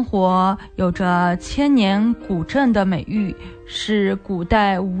的生活有着1000年古镇的美誉，是古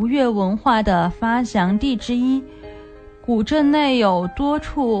代吴越文化的发祥地之一。古镇内有多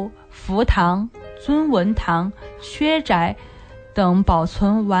处福堂、尊文堂、薛宅等保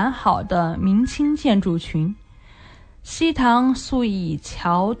存完好的明清建筑群。西唐素以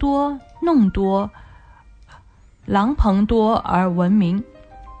樵多、弄多、狼朋多而闻名，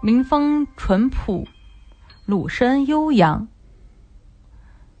民风淳朴，鲁声悠扬。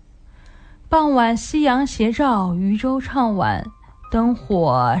傍晚夕阳斜照，渔舟唱晚，灯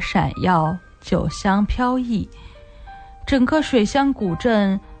火闪耀，酒香飘逸，整个水乡古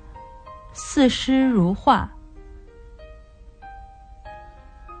镇似诗如画。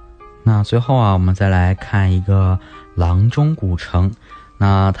那最后啊，我们再来看一个阆中古城。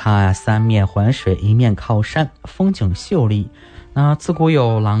那它三面环水，一面靠山，风景秀丽。那自古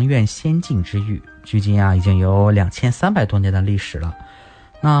有阆苑仙境之誉，距今啊已经有2300多年的历史了。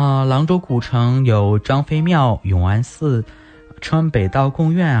那阆中古城有张飞庙、永安寺、川北道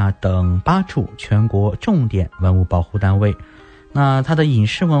贡院啊等8处全国重点文物保护单位。那它的饮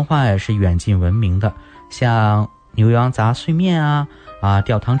食文化也是远近闻名的，像牛羊杂碎面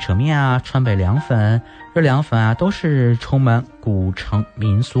吊糖扯面川北凉粉、热凉粉都是充满古城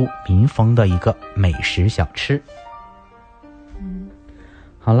民俗民风的一个美食小吃。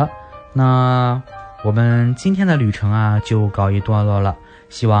好了，那我们今天的旅程就告一段落了，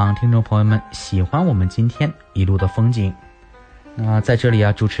希望听众朋友们喜欢我们今天一路的风景。那在这里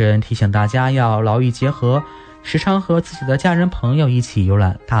主持人提醒大家要劳逸结合，时常和自己的家人朋友一起游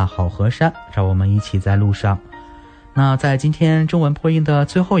览大好河山，让我们一起在路上。那在今天中文播音的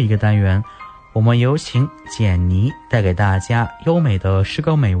最后一个单元，我们有请简妮带给大家优美的诗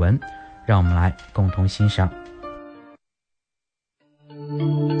歌美文，让我们来共同欣赏。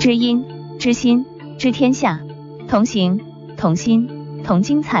知音、知心、知天下，同行、同心、同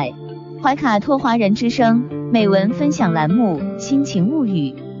精彩。怀卡托华人之声美文分享栏目《心情物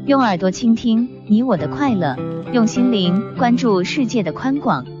语》，用耳朵倾听你我的快乐，用心灵关注世界的宽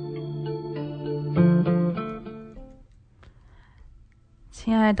广。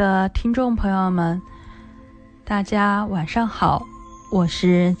亲爱的听众朋友们，大家晚上好，我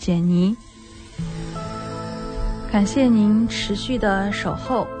是简妮。感谢您持续的守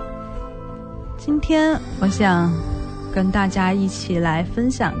候。今天我想跟大家一起来分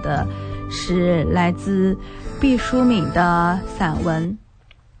享的是来自毕淑敏的散文《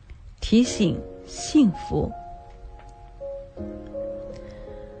提醒幸福》。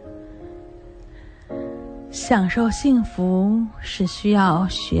享受幸福是需要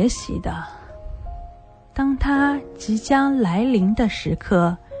学习的，当它即将来临的时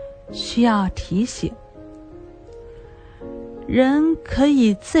刻，需要提醒。人可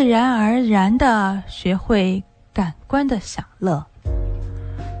以自然而然地学会感官的享乐，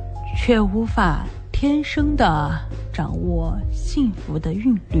却无法天生地掌握幸福的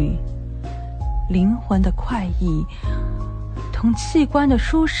韵律，灵魂的快意同器官的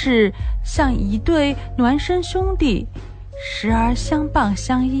舒适，像一对孪生兄弟，时而相傍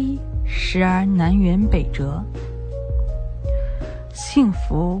相依，时而南辕北辙。幸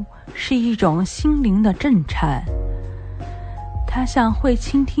福是一种心灵的震颤，它像会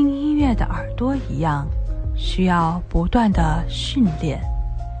倾听音乐的耳朵一样，需要不断的训练。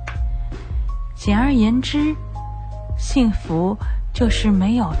简而言之，幸福就是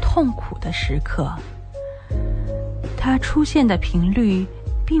没有痛苦的时刻。它出现的频率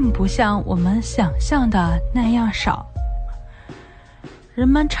并不像我们想象的那样少。人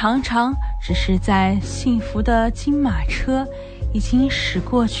们常常只是在幸福的金马车已经驶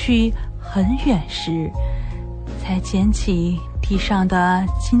过去很远时，才捡起地上的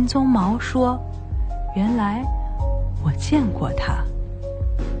金鬃毛说，原来我见过它。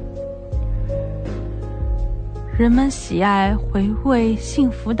人们喜爱回味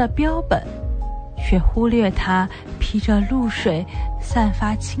幸福的标本，却忽略它披着露水散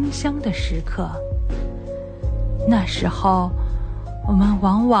发清香的时刻。那时候我们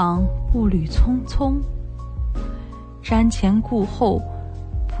往往步履匆匆，瞻前顾后，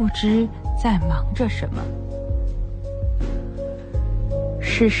不知在忙着什么。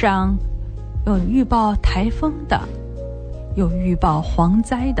世上有预报台风的，有预报蝗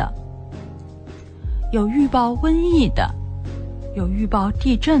灾的，有预报瘟疫的，有预报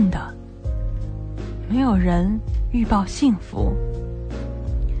地震的，没有人预报幸福。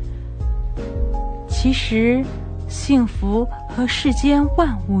其实幸福和世间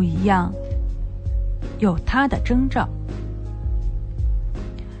万物一样，有它的征兆。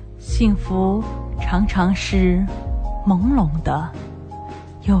幸福常常是朦胧的，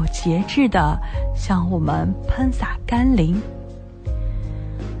有节制的向我们喷洒甘霖。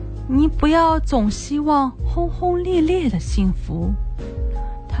你不要总希望轰轰烈烈的幸福，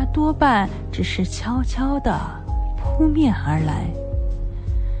它多半只是悄悄地扑面而来。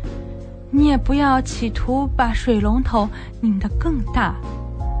你也不要企图把水龙头拧得更大，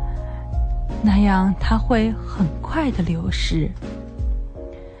那样它会很快的流逝。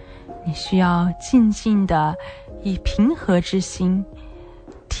你需要静静的以平和之心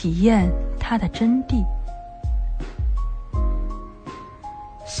体验它的真谛。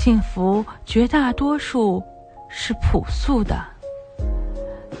幸福绝大多数是朴素的，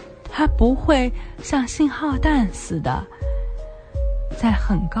它不会像信号弹似的在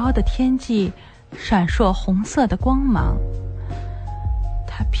很高的天际闪烁红色的光芒。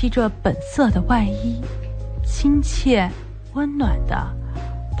它披着本色的外衣，亲切温暖地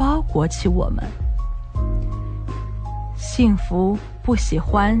包裹起我们。幸福不喜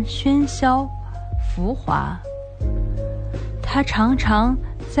欢喧嚣浮华，它常常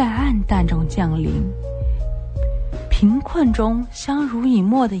在暗淡中降临，贫困中相濡以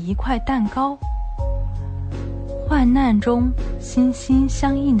沫的一块蛋糕，患难中心心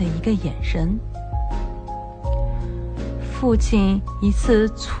相印的一个眼神，父亲一次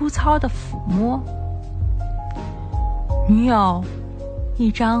粗糙的抚摸，女友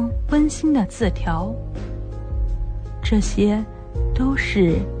一张温馨的字条，这些都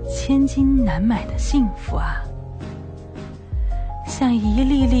是千金难买的幸福啊，像一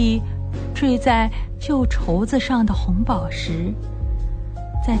粒粒坠在旧绸子上的红宝石，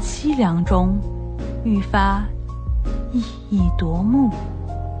在凄凉中愈发熠熠夺目。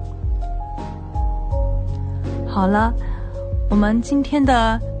好了，我们今天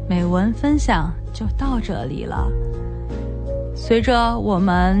的美文分享就到这里了。随着我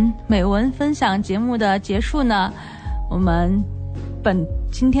们美文分享节目的结束呢，我们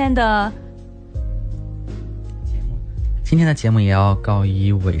今天的节目也要告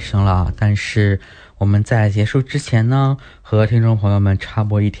一尾声了。但是我们在结束之前呢，和听众朋友们插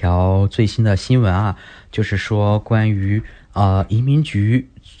播一条最新的新闻啊，就是说关于移民局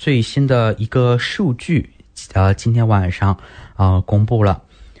最新的一个数据，今天晚上公布了。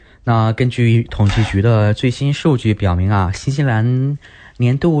那根据统计局的最新数据表明啊，新西兰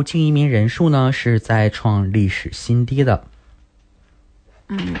年度净移民人数呢是在创历史新低的。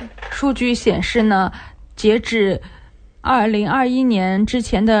数据显示呢，截至2021年之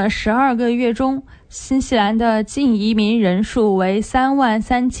前的12个月中，新西兰的净移民人数为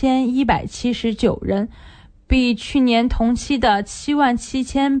33179人，比去年同期的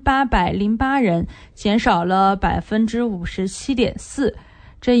77808人减少了 57.4%，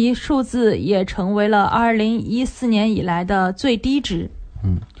 这一数字也成为了2014年以来的最低值。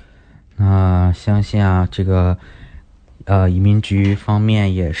那相信啊，这个移民局方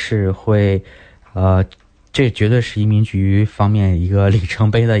面也是会这绝对是移民局方面一个里程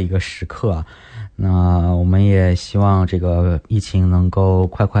碑的一个时刻啊。那我们也希望这个疫情能够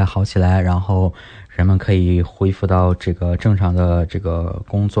快快好起来，然后人们可以恢复到这个正常的这个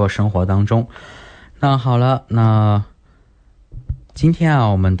工作生活当中。那好了，那今天啊，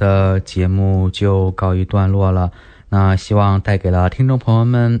我们的节目就告一段落了。那希望带给了听众朋友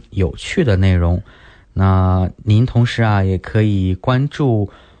们有趣的内容。那您同时啊，也可以关注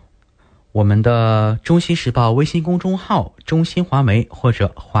我们的中新时报微信公众号、中新华媒或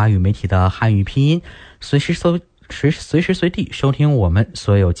者华语媒体的汉语拼音，随时随地收听我们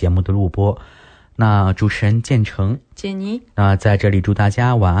所有节目的录播。那主持人建成、简妮，那在这里祝大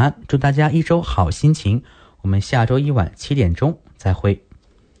家晚安，祝大家一周好心情。我们下周一晚7点钟再会。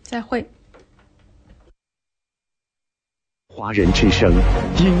再会。华人之声，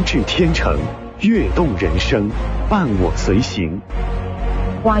音质天成，悦动人生，伴我随行。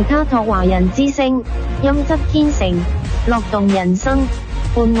懷卡托華人之聲，音質天成，樂動人生，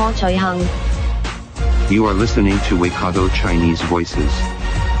伴我隨行。You are listening to Waikato Chinese Voices.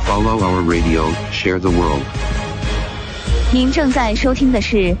 Follow our radio, share the world. 您正在收听的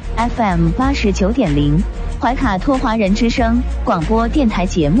是 FM 89.0怀卡托华人之声广播电台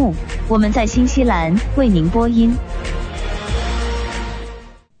节目，我们在新西兰为您播音。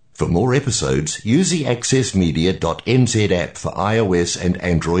For more episodes, use the accessmedia.nz app for iOS and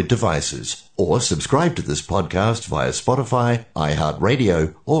Android devices, or subscribe to this podcast via Spotify,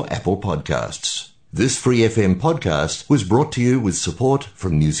 iHeartRadio, or Apple Podcasts. This Free FM podcast was brought to you with support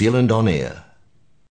from New Zealand On Air.